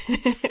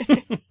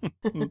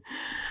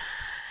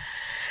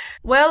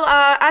 Well,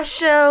 I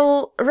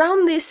shall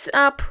round this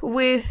up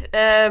with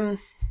a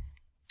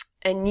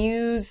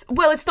news.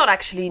 Well, it's not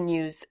actually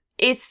news.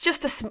 It's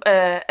just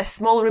a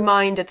small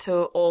reminder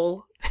to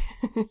all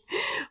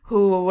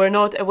who were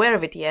not aware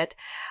of it yet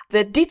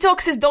that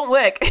detoxes don't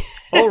work.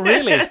 Oh,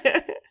 really?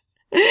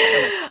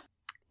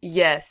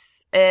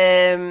 Yes.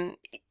 It's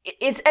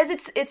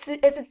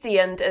the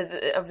end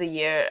of the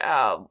year.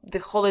 The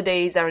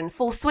holidays are in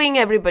full swing.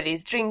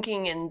 Everybody's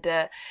drinking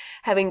and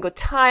having good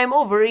time,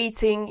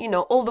 overeating,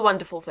 all the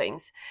wonderful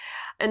things.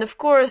 And of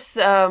course,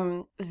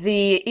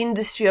 the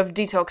industry of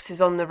detox is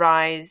on the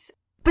rise,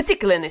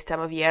 particularly in this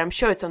time of year. I'm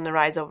sure it's on the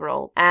rise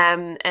overall.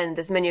 And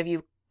as many of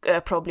you are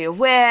probably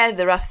aware,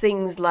 there are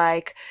things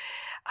like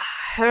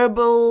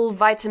herbal,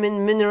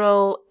 vitamin,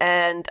 mineral,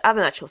 and other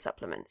natural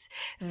supplements.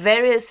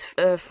 Various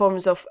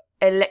forms of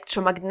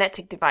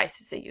electromagnetic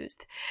devices are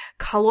used.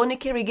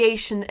 Colonic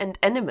irrigation and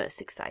enemas,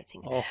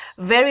 exciting. Oh.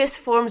 Various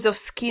forms of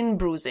skin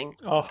bruising,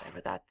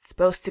 whatever that's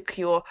supposed to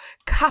cure.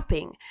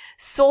 Cupping,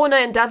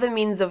 sauna, and other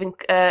means of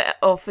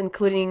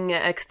including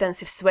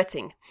extensive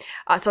sweating.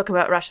 I'm talking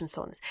about Russian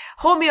saunas.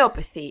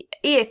 Homeopathy,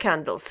 ear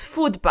candles,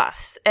 food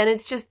baths, and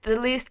it's just the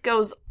list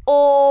goes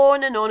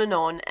on and on and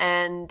on,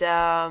 and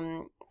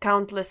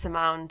countless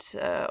amount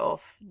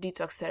of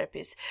detox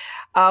therapies.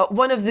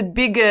 One of the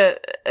bigger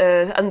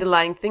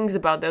underlying things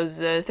about those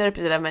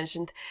therapies that I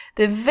mentioned,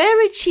 they're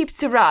very cheap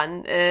to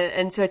run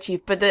and to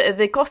achieve, but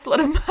they cost a lot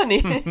of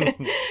money.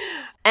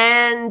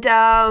 And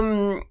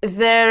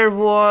there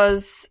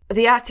was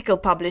the article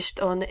published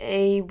on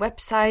a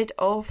website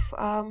of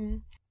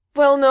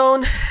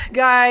well-known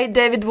guy,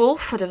 David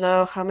Wolf. I don't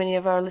know how many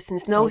of our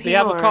listeners know him. The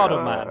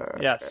Avocado Man,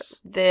 yes.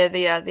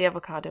 The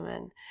Avocado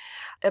Man.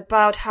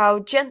 About how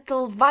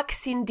gentle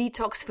vaccine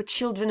detox for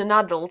children and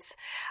adults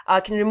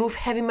can remove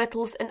heavy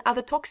metals and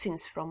other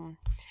toxins from...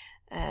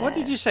 what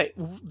did you say?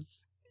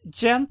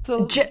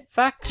 Gentle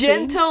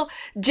vaccine?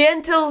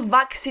 Gentle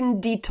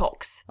vaccine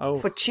detox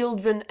for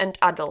children and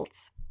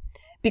adults.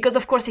 Because,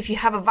 of course, if you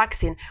have a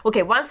vaccine...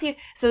 Okay,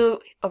 so,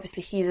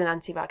 obviously, he's an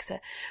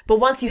anti-vaxxer. But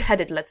once you had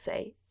it, let's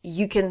say,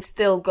 you can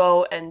still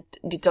go and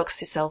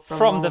detox yourself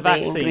from the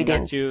vaccine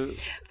ingredients.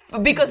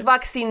 Because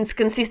vaccines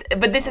consist...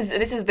 But this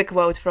is the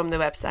quote from the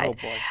website.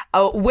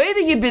 Oh, boy.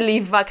 Whether you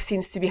believe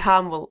vaccines to be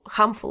harmful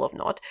or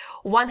not,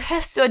 one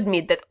has to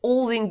admit that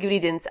all the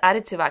ingredients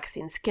added to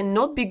vaccines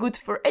cannot be good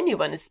for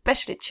anyone,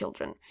 especially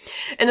children.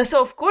 And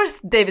so, of course,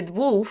 David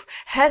Wolf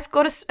has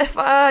got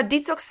a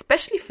detox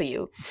specially for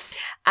you.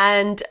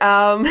 And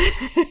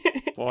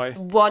Boy.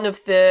 One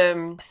of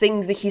the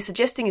things that he's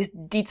suggesting is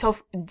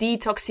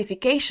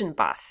detoxification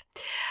bath.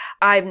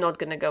 I'm not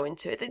going to go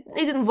into it.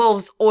 It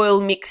involves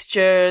oil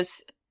mixtures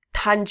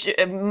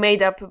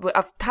made up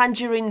of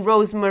tangerine,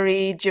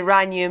 rosemary,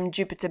 geranium,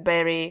 Jupiter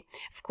berry,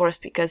 of course,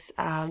 because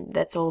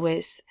that's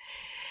always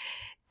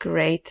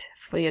great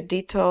for your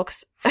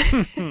detox.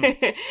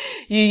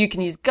 You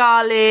can use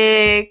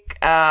garlic,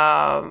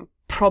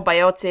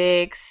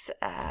 probiotics,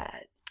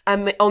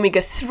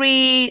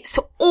 omega-3.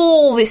 So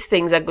all these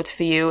things are good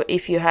for you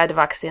if you had a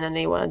vaccine and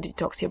you want to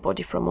detox your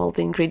body from all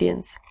the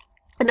ingredients.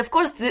 And of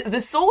course, the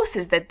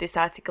sources that this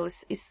article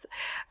is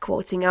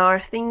quoting are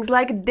things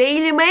like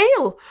Daily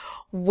Mail.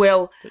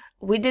 Well,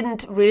 we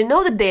didn't really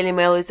know that Daily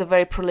Mail is a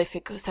very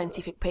prolific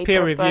scientific paper.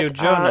 Peer-reviewed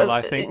journal,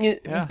 I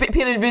think. Yeah.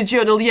 Peer-reviewed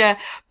journal, yeah.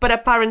 But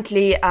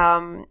apparently,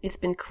 it's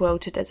been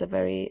quoted as a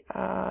very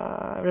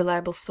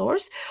reliable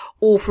source.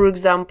 Or, for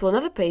example,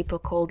 another paper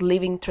called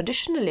Living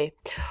Traditionally,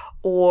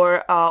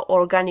 or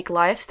Organic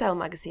Lifestyle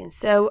magazine.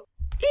 So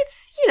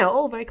it's,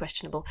 all very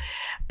questionable.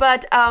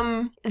 But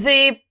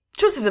the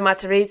truth of the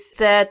matter is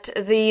that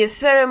the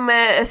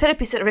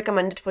therapies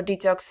recommended for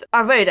detox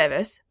are very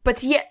diverse,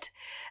 but yet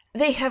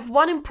they have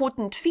one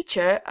important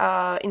feature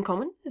in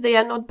common. They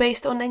are not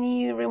based on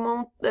anything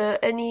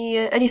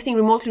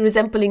remotely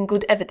resembling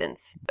good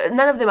evidence.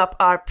 None of them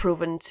are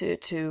proven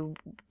to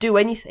do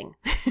anything.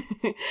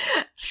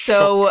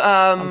 So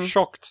I'm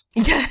shocked.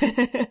 Yeah.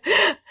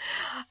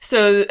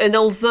 So, and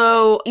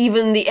although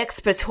even the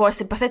experts who are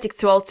sympathetic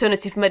to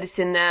alternative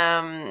medicine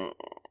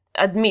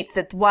admit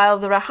that while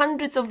there are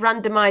hundreds of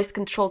randomized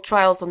controlled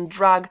trials on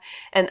drug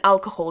and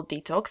alcohol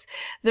detox,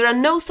 there are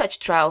no such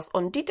trials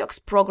on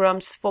detox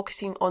programs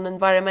focusing on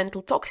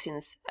environmental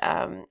toxins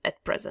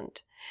at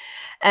present.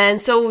 And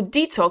so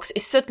detox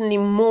is certainly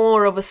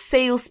more of a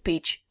sales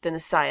pitch than a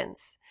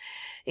science.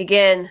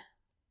 Again,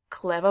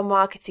 clever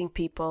marketing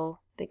people,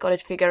 they got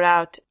it figured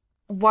out.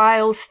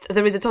 Whilst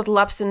there is a total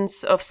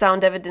absence of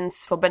sound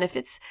evidence for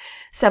benefits,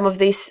 some of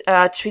these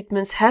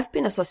treatments have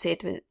been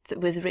associated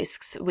with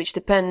risks which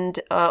depend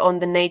on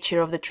the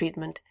nature of the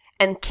treatment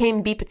and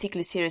can be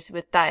particularly serious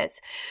with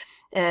diets,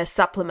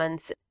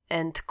 supplements,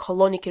 and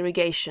colonic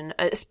irrigation,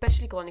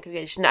 especially colonic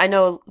irrigation. I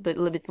know a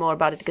little bit more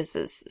about it because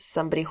there's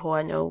somebody who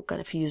I know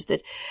kind of used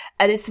it,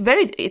 and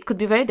it could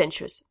be very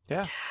dangerous.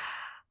 Yeah.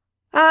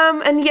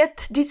 And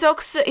yet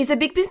detox is a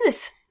big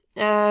business.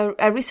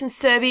 A recent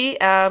survey,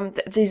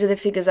 these are the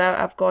figures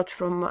I've got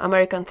from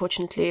America,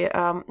 unfortunately.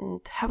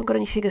 Haven't got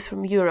any figures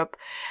from Europe,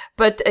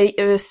 but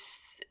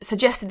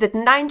suggested that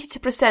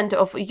 92%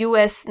 of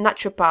US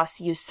naturopaths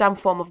use some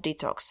form of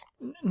detox.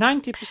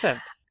 90%?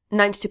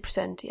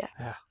 92%, yeah.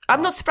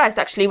 I'm not surprised,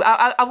 actually.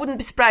 I wouldn't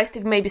be surprised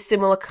if maybe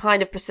similar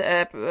kind of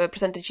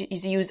percentage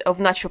is used of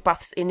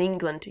naturopaths in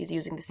England is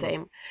using the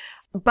same.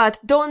 But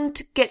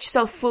don't get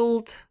yourself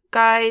fooled,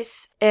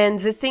 guys. And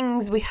the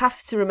things we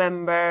have to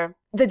remember,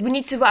 that we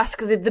need to ask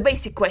the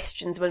basic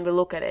questions when we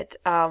look at it.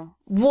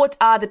 What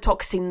are the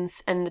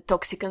toxins and the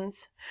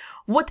toxicants?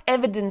 What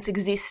evidence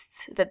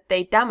exists that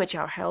they damage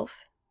our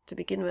health? To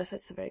begin with,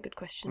 that's a very good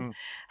question.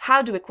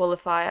 How do we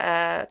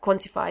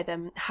quantify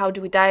them? How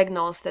do we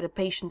diagnose that a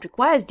patient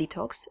requires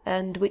detox?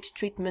 And which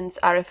treatments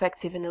are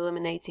effective in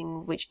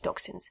eliminating which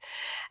toxins?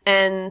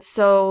 And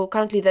so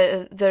currently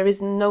there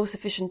is no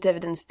sufficient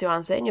evidence to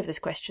answer any of these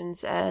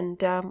questions.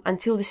 And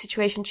until the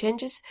situation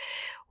changes,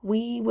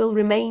 we will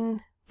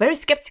remain very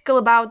skeptical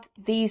about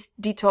these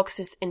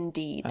detoxes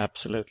indeed.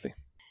 Absolutely.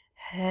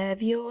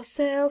 Have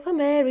yourself a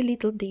merry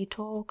little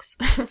detox.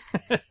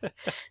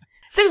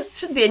 So it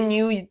should be a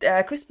new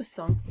Christmas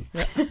song.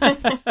 Yeah.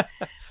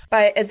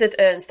 By Edzard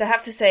Ernst. I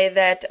have to say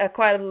that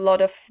quite a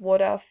lot of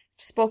what I've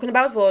spoken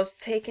about was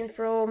taken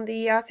from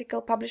the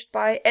article published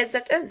by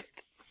Edzard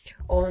Ernst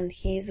on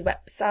his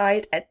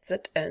website,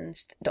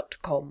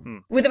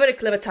 edzardernst.com. With a very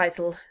clever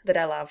title that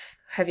I love.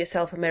 Have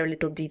yourself a merry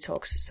little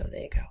detox. So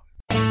there you go.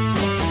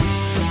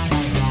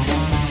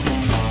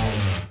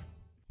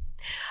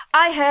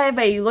 I have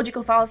a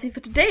logical fallacy for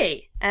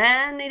today,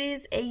 and it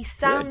is a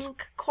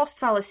sunk cost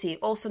fallacy,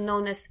 also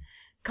known as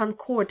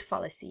Concord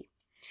fallacy.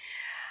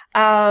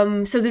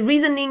 So the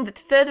reasoning that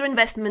further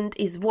investment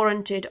is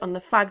warranted on the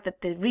fact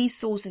that the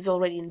resources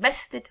already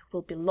invested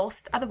will be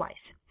lost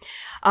otherwise,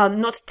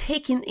 not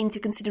taking into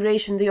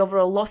consideration the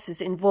overall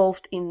losses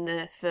involved in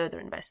the further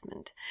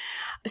investment.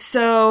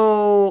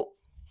 So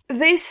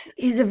this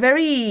is a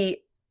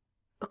very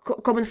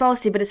common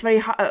fallacy, but it's very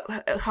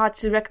hard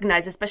to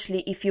recognize,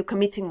 especially if you're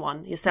committing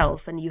one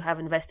yourself and you have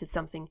invested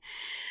something,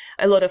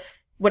 a lot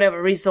of whatever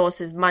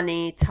resources,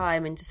 money,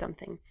 time into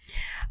something.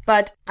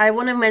 But I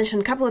want to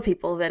mention a couple of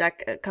people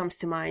that comes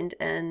to mind,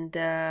 and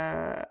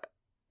the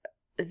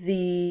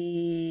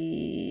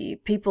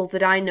people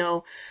that I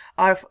know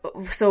are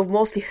so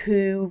mostly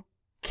who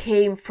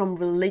came from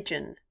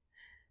religion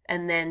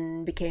and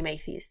then became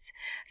atheists.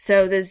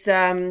 So there's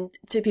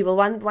two people.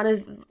 One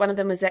of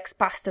them is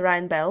ex-pastor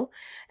Ryan Bell,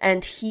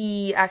 and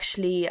he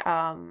actually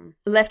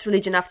left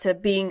religion after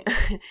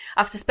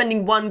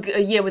spending 1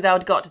 year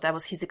without God. That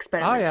was his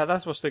experiment. Oh yeah,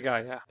 that was the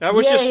guy. Yeah, that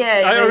was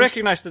I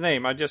recognized the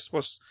name. I just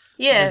was.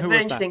 Yeah,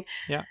 very interesting.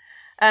 That?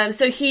 Yeah.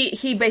 So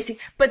he basically,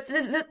 but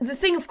the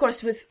thing, of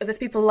course, with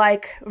people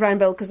like Ryan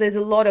Bell, because there's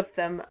a lot of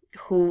them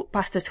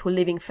pastors who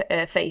live in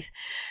faith,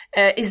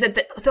 is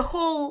that the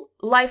whole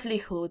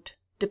livelihood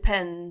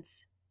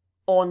depends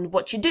on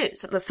what you do.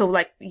 So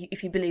like,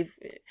 if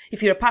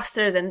you're a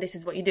pastor, then this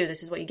is what you do.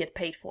 This is what you get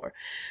paid for.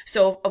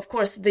 So of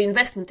course the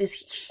investment is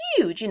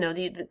huge. You know,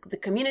 the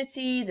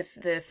community,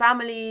 the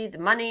family, the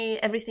money,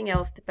 everything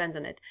else depends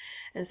on it.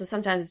 And so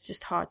sometimes it's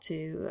just hard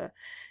to,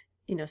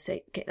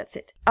 say, okay, that's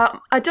it.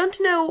 I don't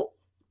know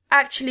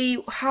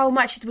actually how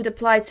much it would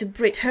apply to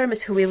Britt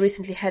Hermes, who we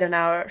recently had on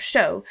our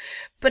show,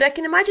 but I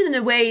can imagine in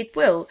a way it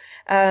will.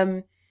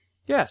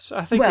 Yes,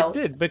 I think it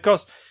did,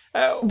 because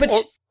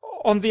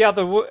on the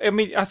other,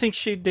 I think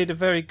she did a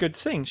very good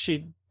thing.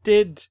 She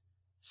did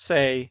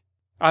say,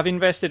 I've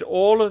invested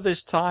all of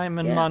this time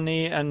and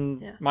money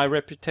and my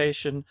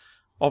reputation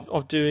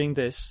of doing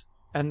this,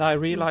 and I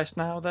realize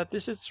now that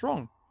this is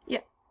wrong.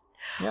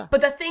 Yeah.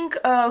 But I think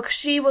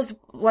she was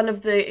one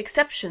of the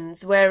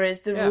exceptions,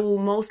 whereas the rule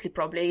mostly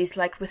probably is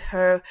like with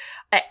her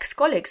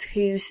ex-colleagues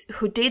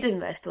who did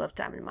invest a lot of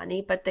time and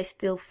money, but they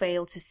still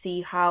failed to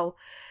see how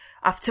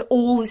after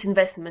all this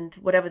investment,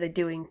 whatever they're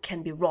doing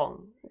can be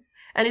wrong.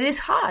 And it is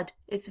hard.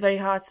 It's very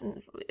hard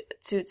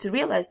to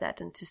realize that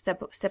and to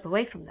step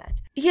away from that.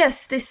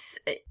 Yes, this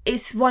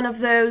is one of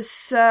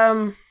those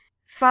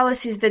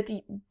fallacies that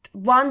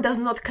one does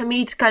not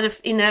commit kind of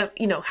in a,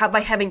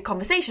 by having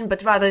conversation,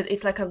 but rather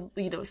it's like a,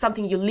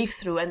 something you live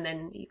through and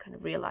then you kind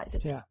of realize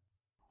it. Yeah.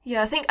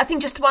 Yeah, I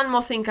think just one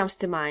more thing comes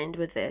to mind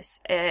with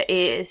this,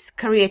 is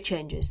career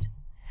changes.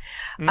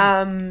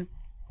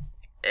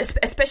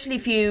 Especially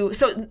if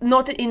so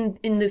not in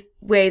the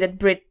way that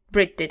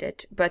Brit did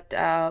it, but,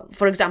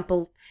 for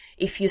example,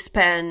 if you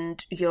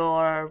spend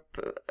your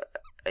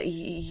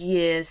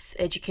years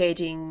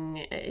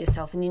educating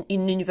yourself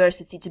in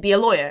university to be a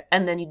lawyer,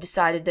 and then you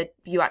decided that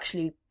you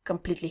actually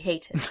completely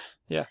hate it.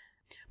 Yeah.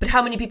 But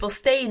how many people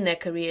stay in their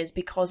careers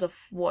because of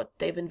what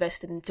they've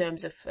invested in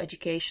terms of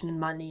education and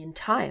money and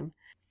time?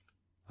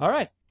 All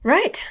right.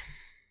 Right.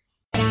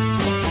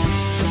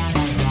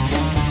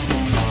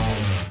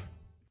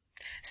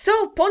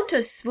 So,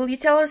 Pontus, will you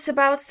tell us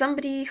about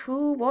somebody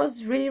who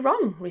was really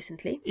wrong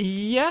recently?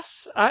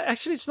 Yes.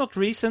 Actually, it's not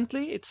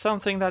recently. It's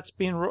something that's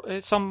been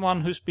it's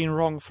someone who's been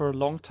wrong for a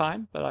long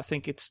time, but I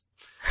think it's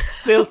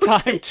still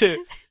time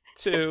to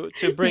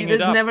bring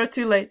it up. It's never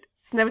too late.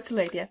 It's never too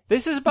late, yeah.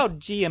 This is about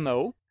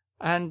GMO,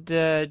 and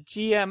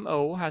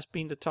GMO has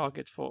been the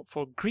target for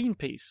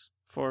Greenpeace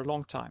for a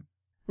long time.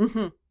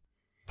 Mm-hmm.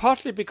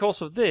 Partly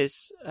because of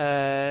this,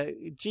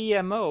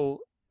 GMO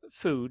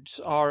foods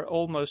are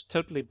almost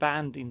totally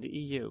banned in the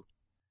EU.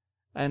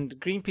 And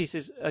Greenpeace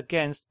is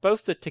against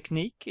both the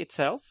technique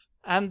itself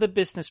and the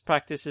business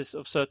practices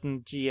of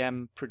certain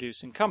GM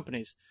producing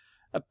companies.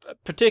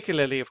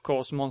 Particularly, of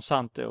course,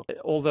 Monsanto.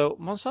 Although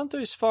Monsanto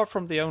is far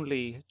from the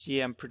only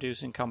GM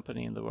producing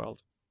company in the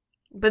world.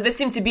 But there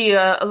seems to be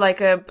a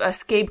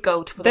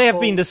scapegoat for They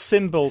have been the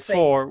symbol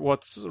for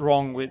what's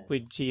wrong with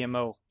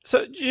GMO.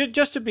 So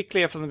just to be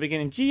clear from the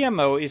beginning,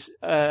 GMO is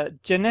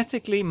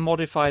genetically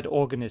modified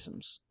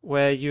organisms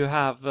where you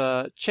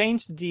have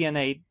changed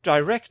DNA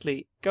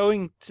directly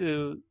going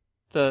to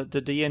the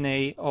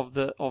DNA of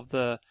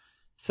the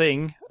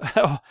thing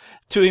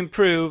to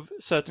improve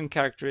certain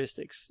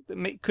characteristics.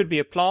 It could be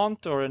a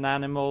plant or an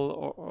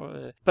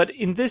animal, but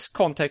in this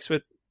context,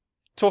 we're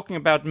talking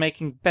about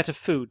making better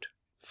food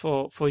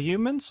for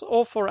humans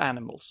or for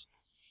animals.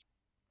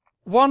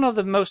 One of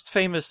the most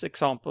famous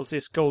examples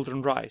is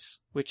golden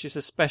rice, which is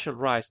a special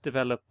rice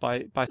developed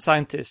by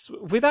scientists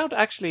without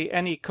actually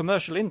any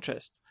commercial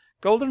interest.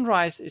 Golden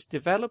rice is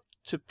developed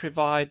to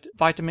provide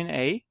vitamin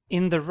A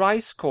in the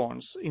rice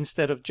corns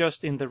instead of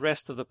just in the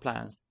rest of the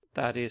plants.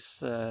 That is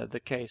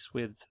the case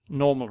with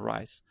normal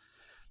rice.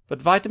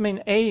 But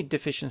vitamin A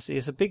deficiency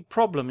is a big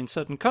problem in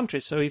certain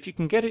countries. So if you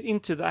can get it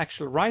into the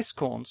actual rice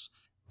corns,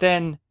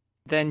 then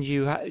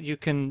you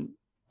can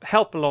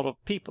help a lot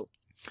of people.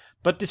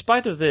 But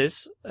despite of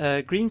this,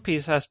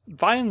 Greenpeace has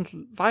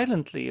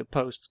violently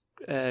opposed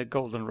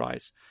golden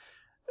rice,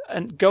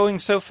 and going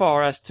so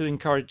far as to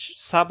encourage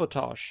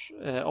sabotage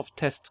of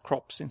test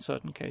crops in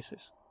certain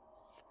cases.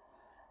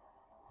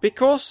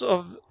 Because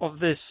of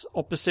this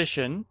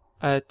opposition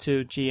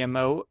to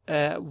GMO,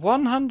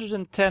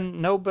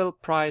 110 Nobel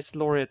Prize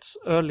laureates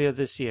earlier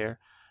this year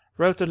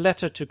wrote a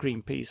letter to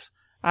Greenpeace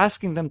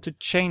asking them to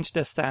change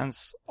their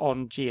stance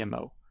on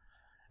GMO.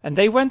 And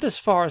they went as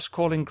far as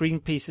calling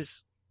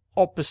Greenpeace's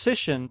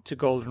opposition to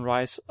golden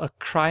rice a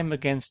crime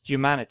against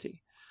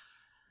humanity.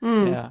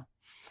 Yeah.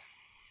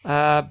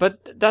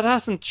 But that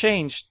hasn't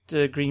changed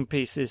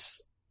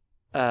Greenpeace's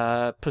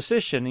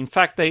position. In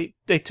fact, they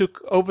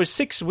took over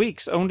 6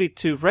 weeks only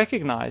to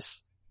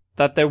recognize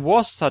that there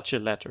was such a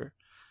letter.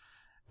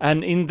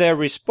 And in their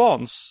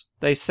response,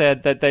 they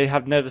said that they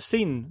have never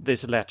seen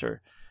this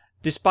letter,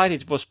 despite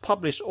it was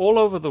published all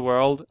over the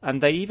world,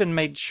 and they even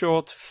made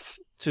sure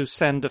to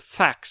send a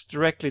fax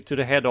directly to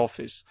the head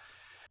office.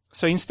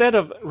 So instead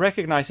of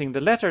recognizing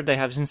the letter, they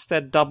have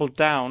instead doubled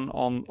down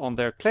on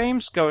their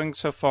claims, going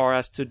so far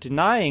as to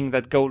denying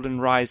that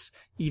golden rice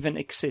even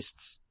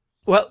exists.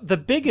 Well, the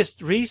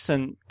biggest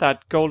reason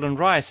that golden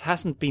rice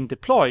hasn't been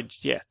deployed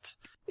yet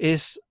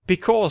is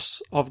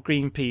because of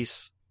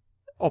Greenpeace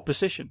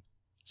opposition.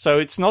 So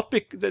it's not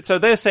so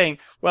they're saying,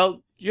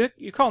 well,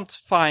 you can't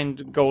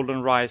find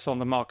golden rice on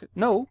the market.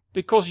 No,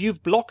 because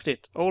you've blocked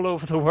it all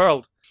over the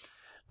world.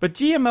 But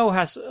GMO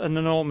has an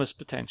enormous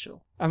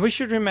potential. And we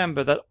should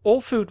remember that all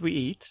food we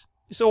eat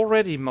is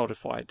already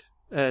modified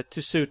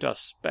to suit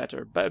us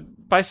better.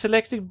 By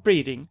selective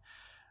breeding,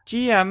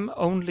 GM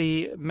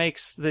only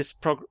makes this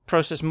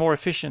process more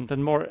efficient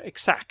and more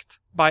exact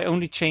by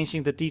only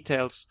changing the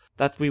details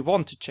that we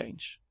want to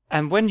change.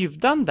 And when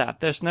you've done that,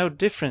 there's no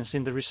difference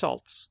in the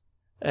results.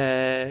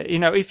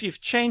 If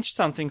you've changed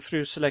something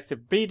through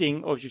selective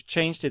breeding or you've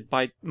changed it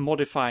by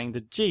modifying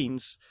the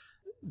genes,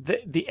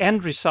 the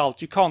end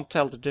result, you can't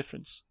tell the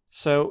difference.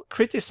 So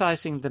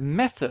criticizing the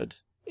method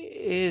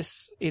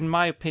is, in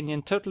my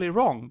opinion, totally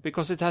wrong,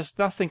 because it has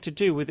nothing to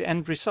do with the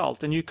end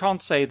result. And you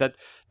can't say that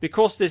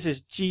because this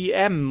is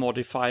GM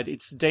modified,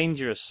 it's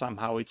dangerous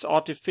somehow, it's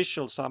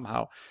artificial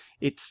somehow.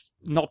 it's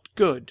not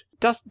good.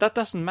 That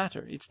doesn't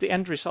matter. It's the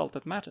end result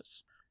that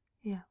matters.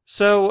 Yeah.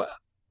 So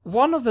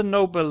one of the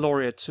Nobel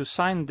laureates who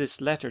signed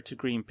this letter to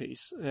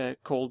Greenpeace,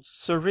 called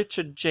Sir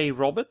Richard J.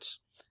 Roberts,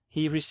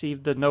 he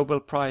received the Nobel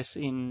Prize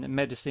in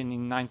Medicine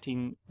in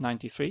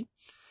 1993.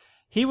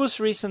 He was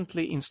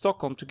recently in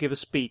Stockholm to give a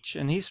speech,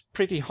 and he's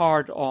pretty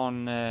hard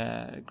on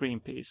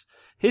Greenpeace.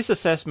 His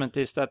assessment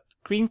is that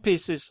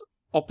Greenpeace's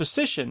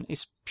opposition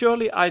is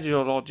purely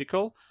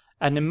ideological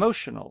and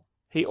emotional.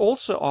 He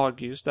also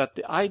argues that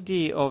the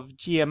idea of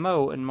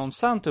GMO and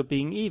Monsanto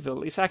being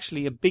evil is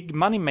actually a big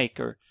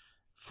moneymaker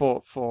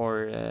for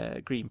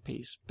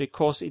Greenpeace,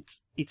 because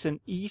it's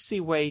an easy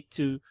way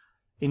to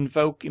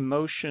invoke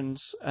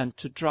emotions and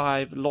to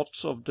drive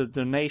lots of the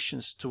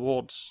donations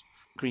towards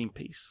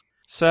Greenpeace.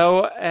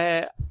 So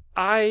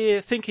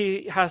I think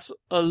he has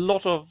a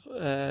lot of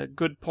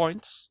good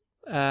points,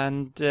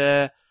 and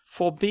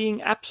for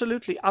being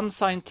absolutely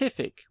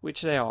unscientific,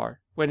 which they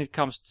are when it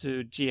comes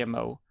to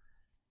GMO,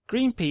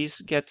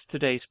 Greenpeace gets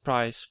today's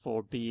prize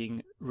for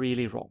being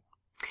really wrong.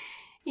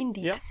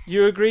 Indeed. Yeah.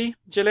 You agree,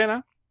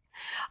 Jelena?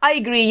 I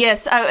agree,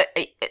 yes. I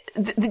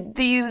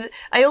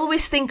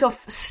always think of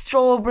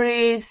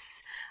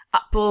strawberries,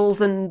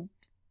 apples, and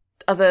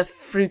other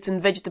fruits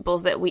and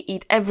vegetables that we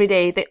eat every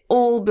day. They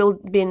all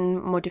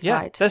been modified.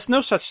 Yeah, there's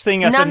no such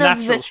thing as a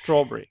natural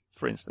strawberry,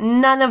 for instance.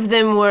 None of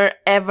them were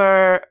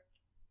ever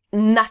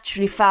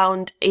naturally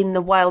found in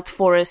the wild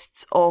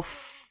forests of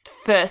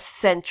 1st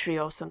century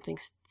or something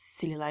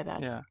silly like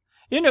that. Yeah.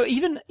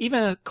 Even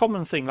a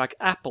common thing like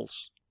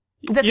apples.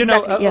 That's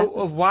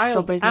a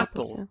wild apple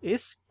apples, yeah.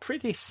 is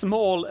pretty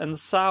small and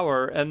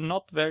sour and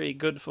not very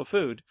good for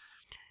food.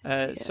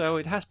 So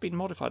it has been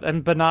modified.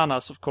 And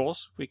bananas, of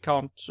course. We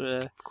can't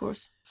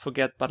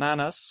forget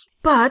bananas.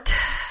 But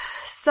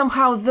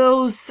somehow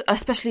those,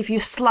 especially if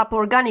you slap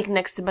organic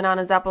next to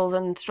bananas, apples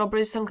and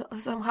strawberries,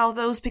 somehow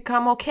those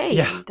become okay.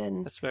 Yeah, and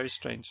then that's very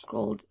strange.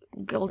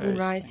 Golden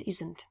rice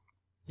isn't.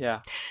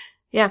 Yeah.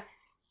 Yeah,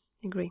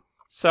 agree.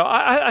 So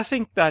I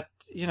think that,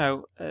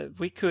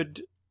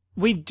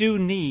 we do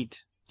need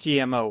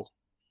GMO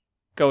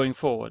going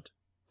forward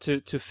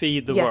to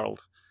feed the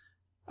world.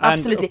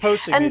 Absolutely. And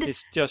opposing it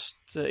is just,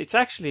 it's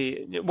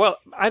actually, well,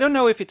 I don't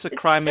know if it's a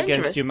crime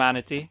against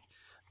humanity,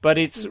 but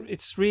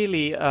it's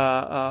really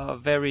a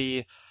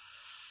very,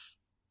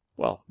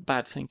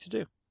 bad thing to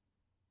do.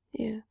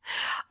 Yeah.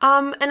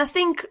 And I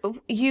think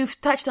you've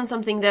touched on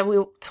something that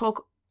we'll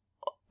talk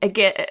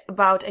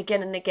about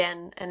again and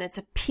again, and it's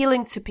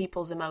appealing to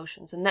people's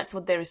emotions, and that's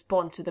what they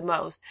respond to the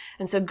most.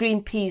 And so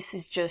Greenpeace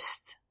is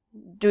just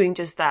doing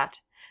just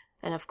that.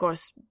 And of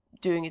course,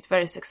 doing it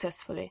very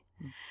successfully.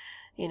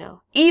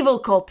 Evil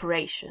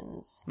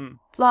corporations,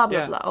 blah,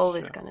 blah, blah, all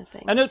this kind of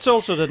thing. And it's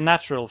also the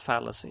natural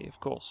fallacy, of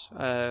course.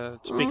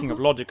 Speaking of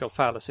logical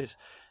fallacies,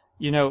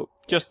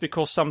 just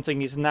because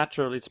something is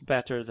natural, it's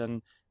better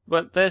than...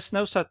 But there's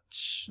no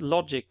such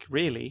logic,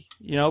 really.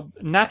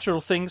 Natural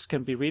things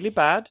can be really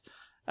bad,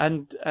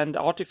 and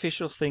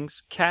artificial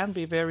things can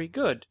be very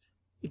good.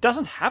 It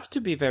doesn't have to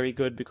be very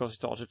good because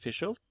it's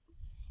artificial,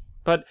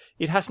 but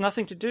it has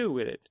nothing to do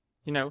with it.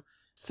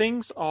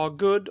 Things are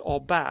good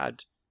or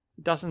bad.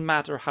 It doesn't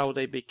matter how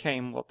they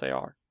became what they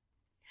are.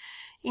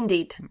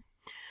 Indeed.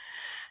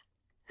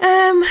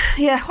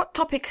 Hot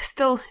topic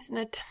still, isn't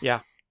it? Yeah.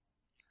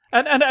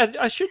 And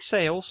I should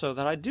say also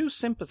that I do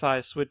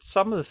sympathize with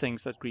some of the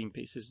things that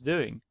Greenpeace is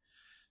doing.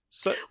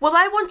 So, well,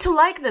 I want to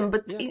like them,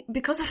 but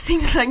because of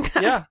things like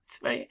that, it's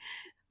very...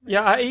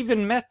 Yeah, I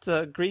even met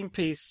a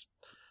Greenpeace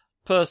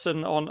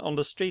person on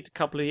the street a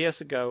couple of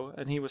years ago,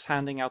 and he was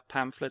handing out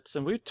pamphlets,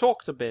 and we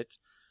talked a bit.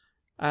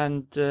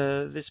 And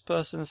this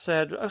person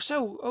said,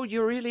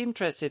 you're really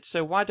interested,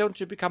 so why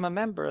don't you become a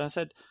member? And I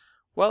said,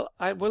 well,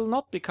 I will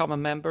not become a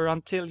member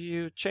until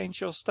you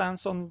change your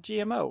stance on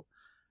GMO.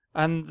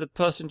 And the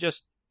person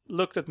just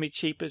looked at me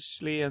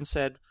sheepishly and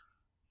said,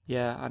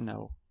 yeah, I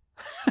know.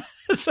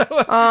 So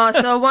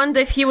I wonder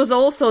if he was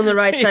also on the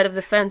right side of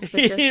the fence.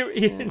 But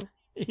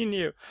he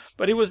knew.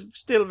 But he was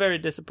still very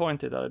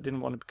disappointed that I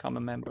didn't want to become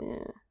a member.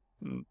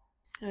 Yeah.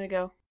 There we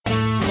go.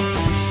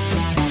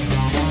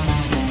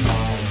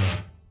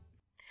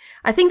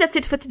 I think that's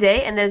it for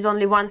today, and there's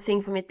only one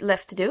thing for me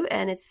left to do,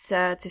 and it's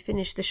to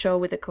finish the show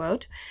with a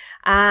quote.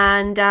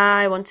 And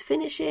I want to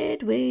finish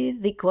it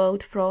with the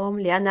quote from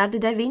Leonardo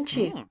da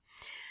Vinci,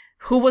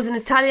 who was an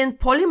Italian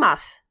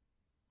polymath,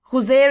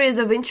 whose areas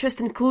of interest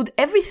include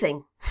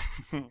everything.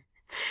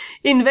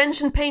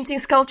 Invention, painting,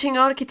 sculpting,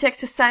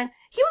 architecture, science.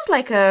 He was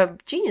like a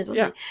genius,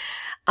 wasn't he?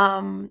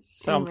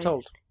 So I'm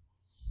told.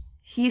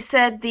 He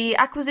said the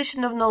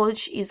acquisition of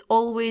knowledge is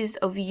always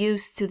of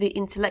use to the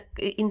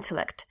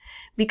intellect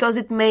because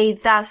it may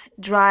thus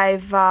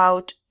drive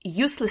out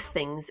useless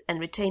things and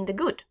retain the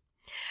good.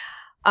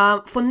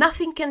 For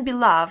nothing can be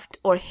loved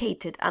or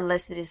hated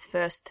unless it is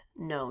first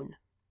known.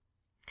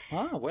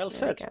 Ah, well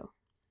said.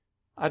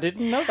 I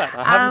didn't know that.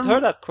 I haven't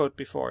heard that quote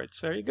before. It's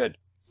very good.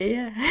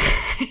 Yeah.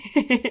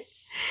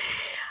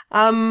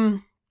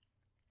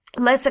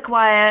 Let's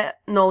acquire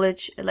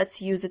knowledge. Let's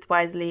use it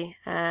wisely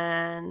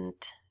and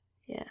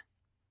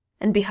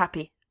be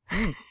happy.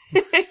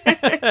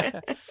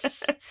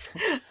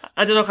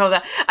 I don't know how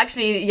that...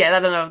 Actually, yeah, I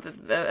don't know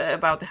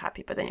about the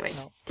happy, but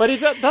anyways. No. But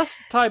it does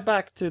tie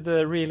back to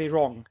the really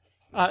wrong.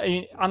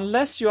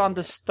 Unless you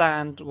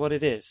understand what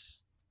it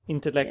is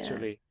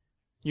intellectually,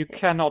 you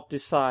cannot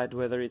decide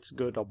whether it's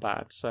good or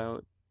bad.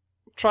 So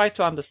try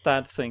to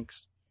understand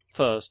things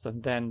first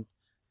and then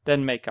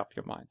make up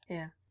your mind.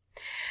 Yeah.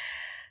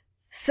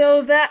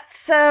 So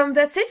that's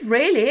it,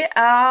 really.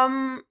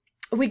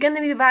 We're going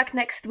to be back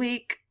next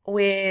week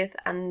with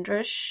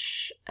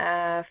Andras,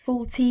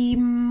 full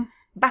team,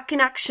 back in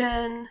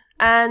action.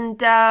 And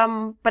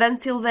but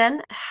until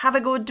then, have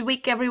a good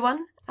week,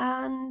 everyone,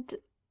 and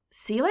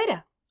see you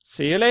later.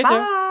 See you later.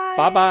 Bye.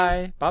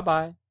 Bye-bye.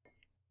 Bye-bye.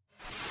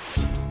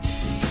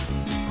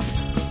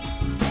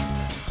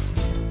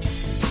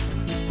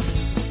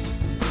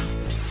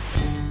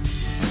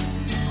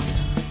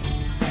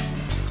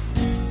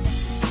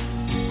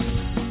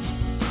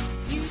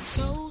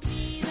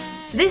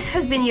 This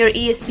has been your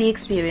ESP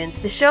experience.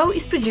 The show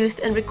is produced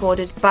and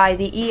recorded by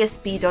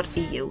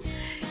TheESP.eu.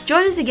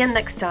 Join us again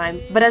next time,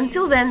 but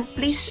until then,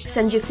 please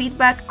send your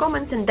feedback,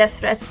 comments and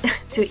death threats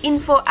to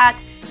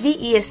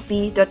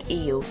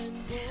info@TheESP.eu.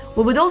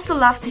 We would also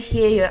love to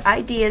hear your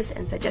ideas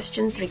and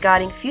suggestions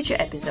regarding future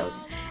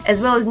episodes,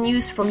 as well as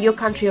news from your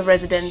country of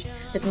residence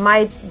that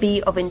might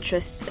be of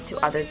interest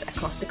to others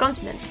across the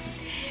continent.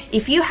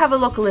 If you have a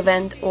local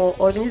event or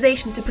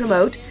organization to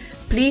promote,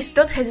 please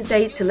don't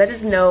hesitate to let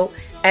us know,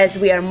 as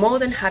we are more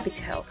than happy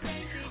to help.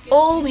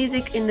 All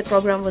music in the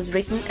program was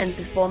written and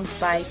performed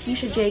by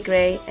Keisha J.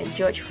 Gray and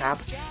George Crabb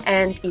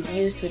and is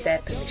used with their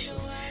permission.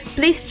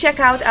 Please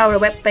check out our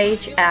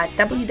webpage at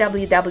www.theesp.eu.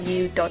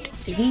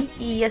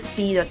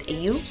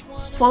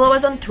 Follow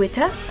us on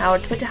Twitter. Our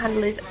Twitter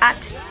handle is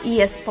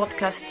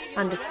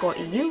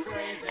 @espodcast_EU,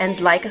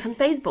 and like us on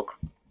Facebook.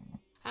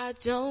 I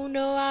don't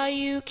know how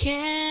you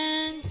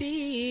can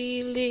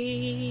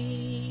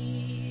believe.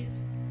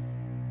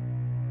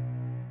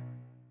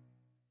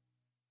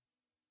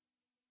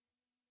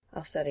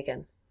 I'll start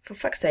again. For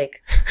fuck's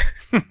sake.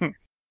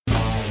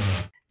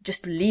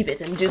 Just leave it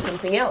and do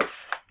something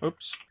else.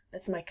 Oops.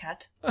 That's my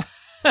cat.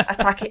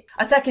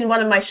 Attacking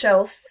one of my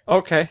shelves.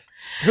 Okay.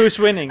 Who's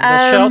winning?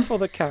 The shelf or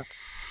the cat?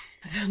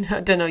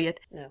 I don't know yet.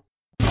 No.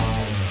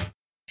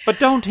 But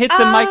don't hit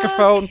the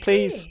microphone,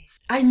 please.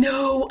 I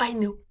know.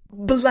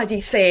 Bloody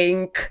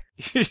thing.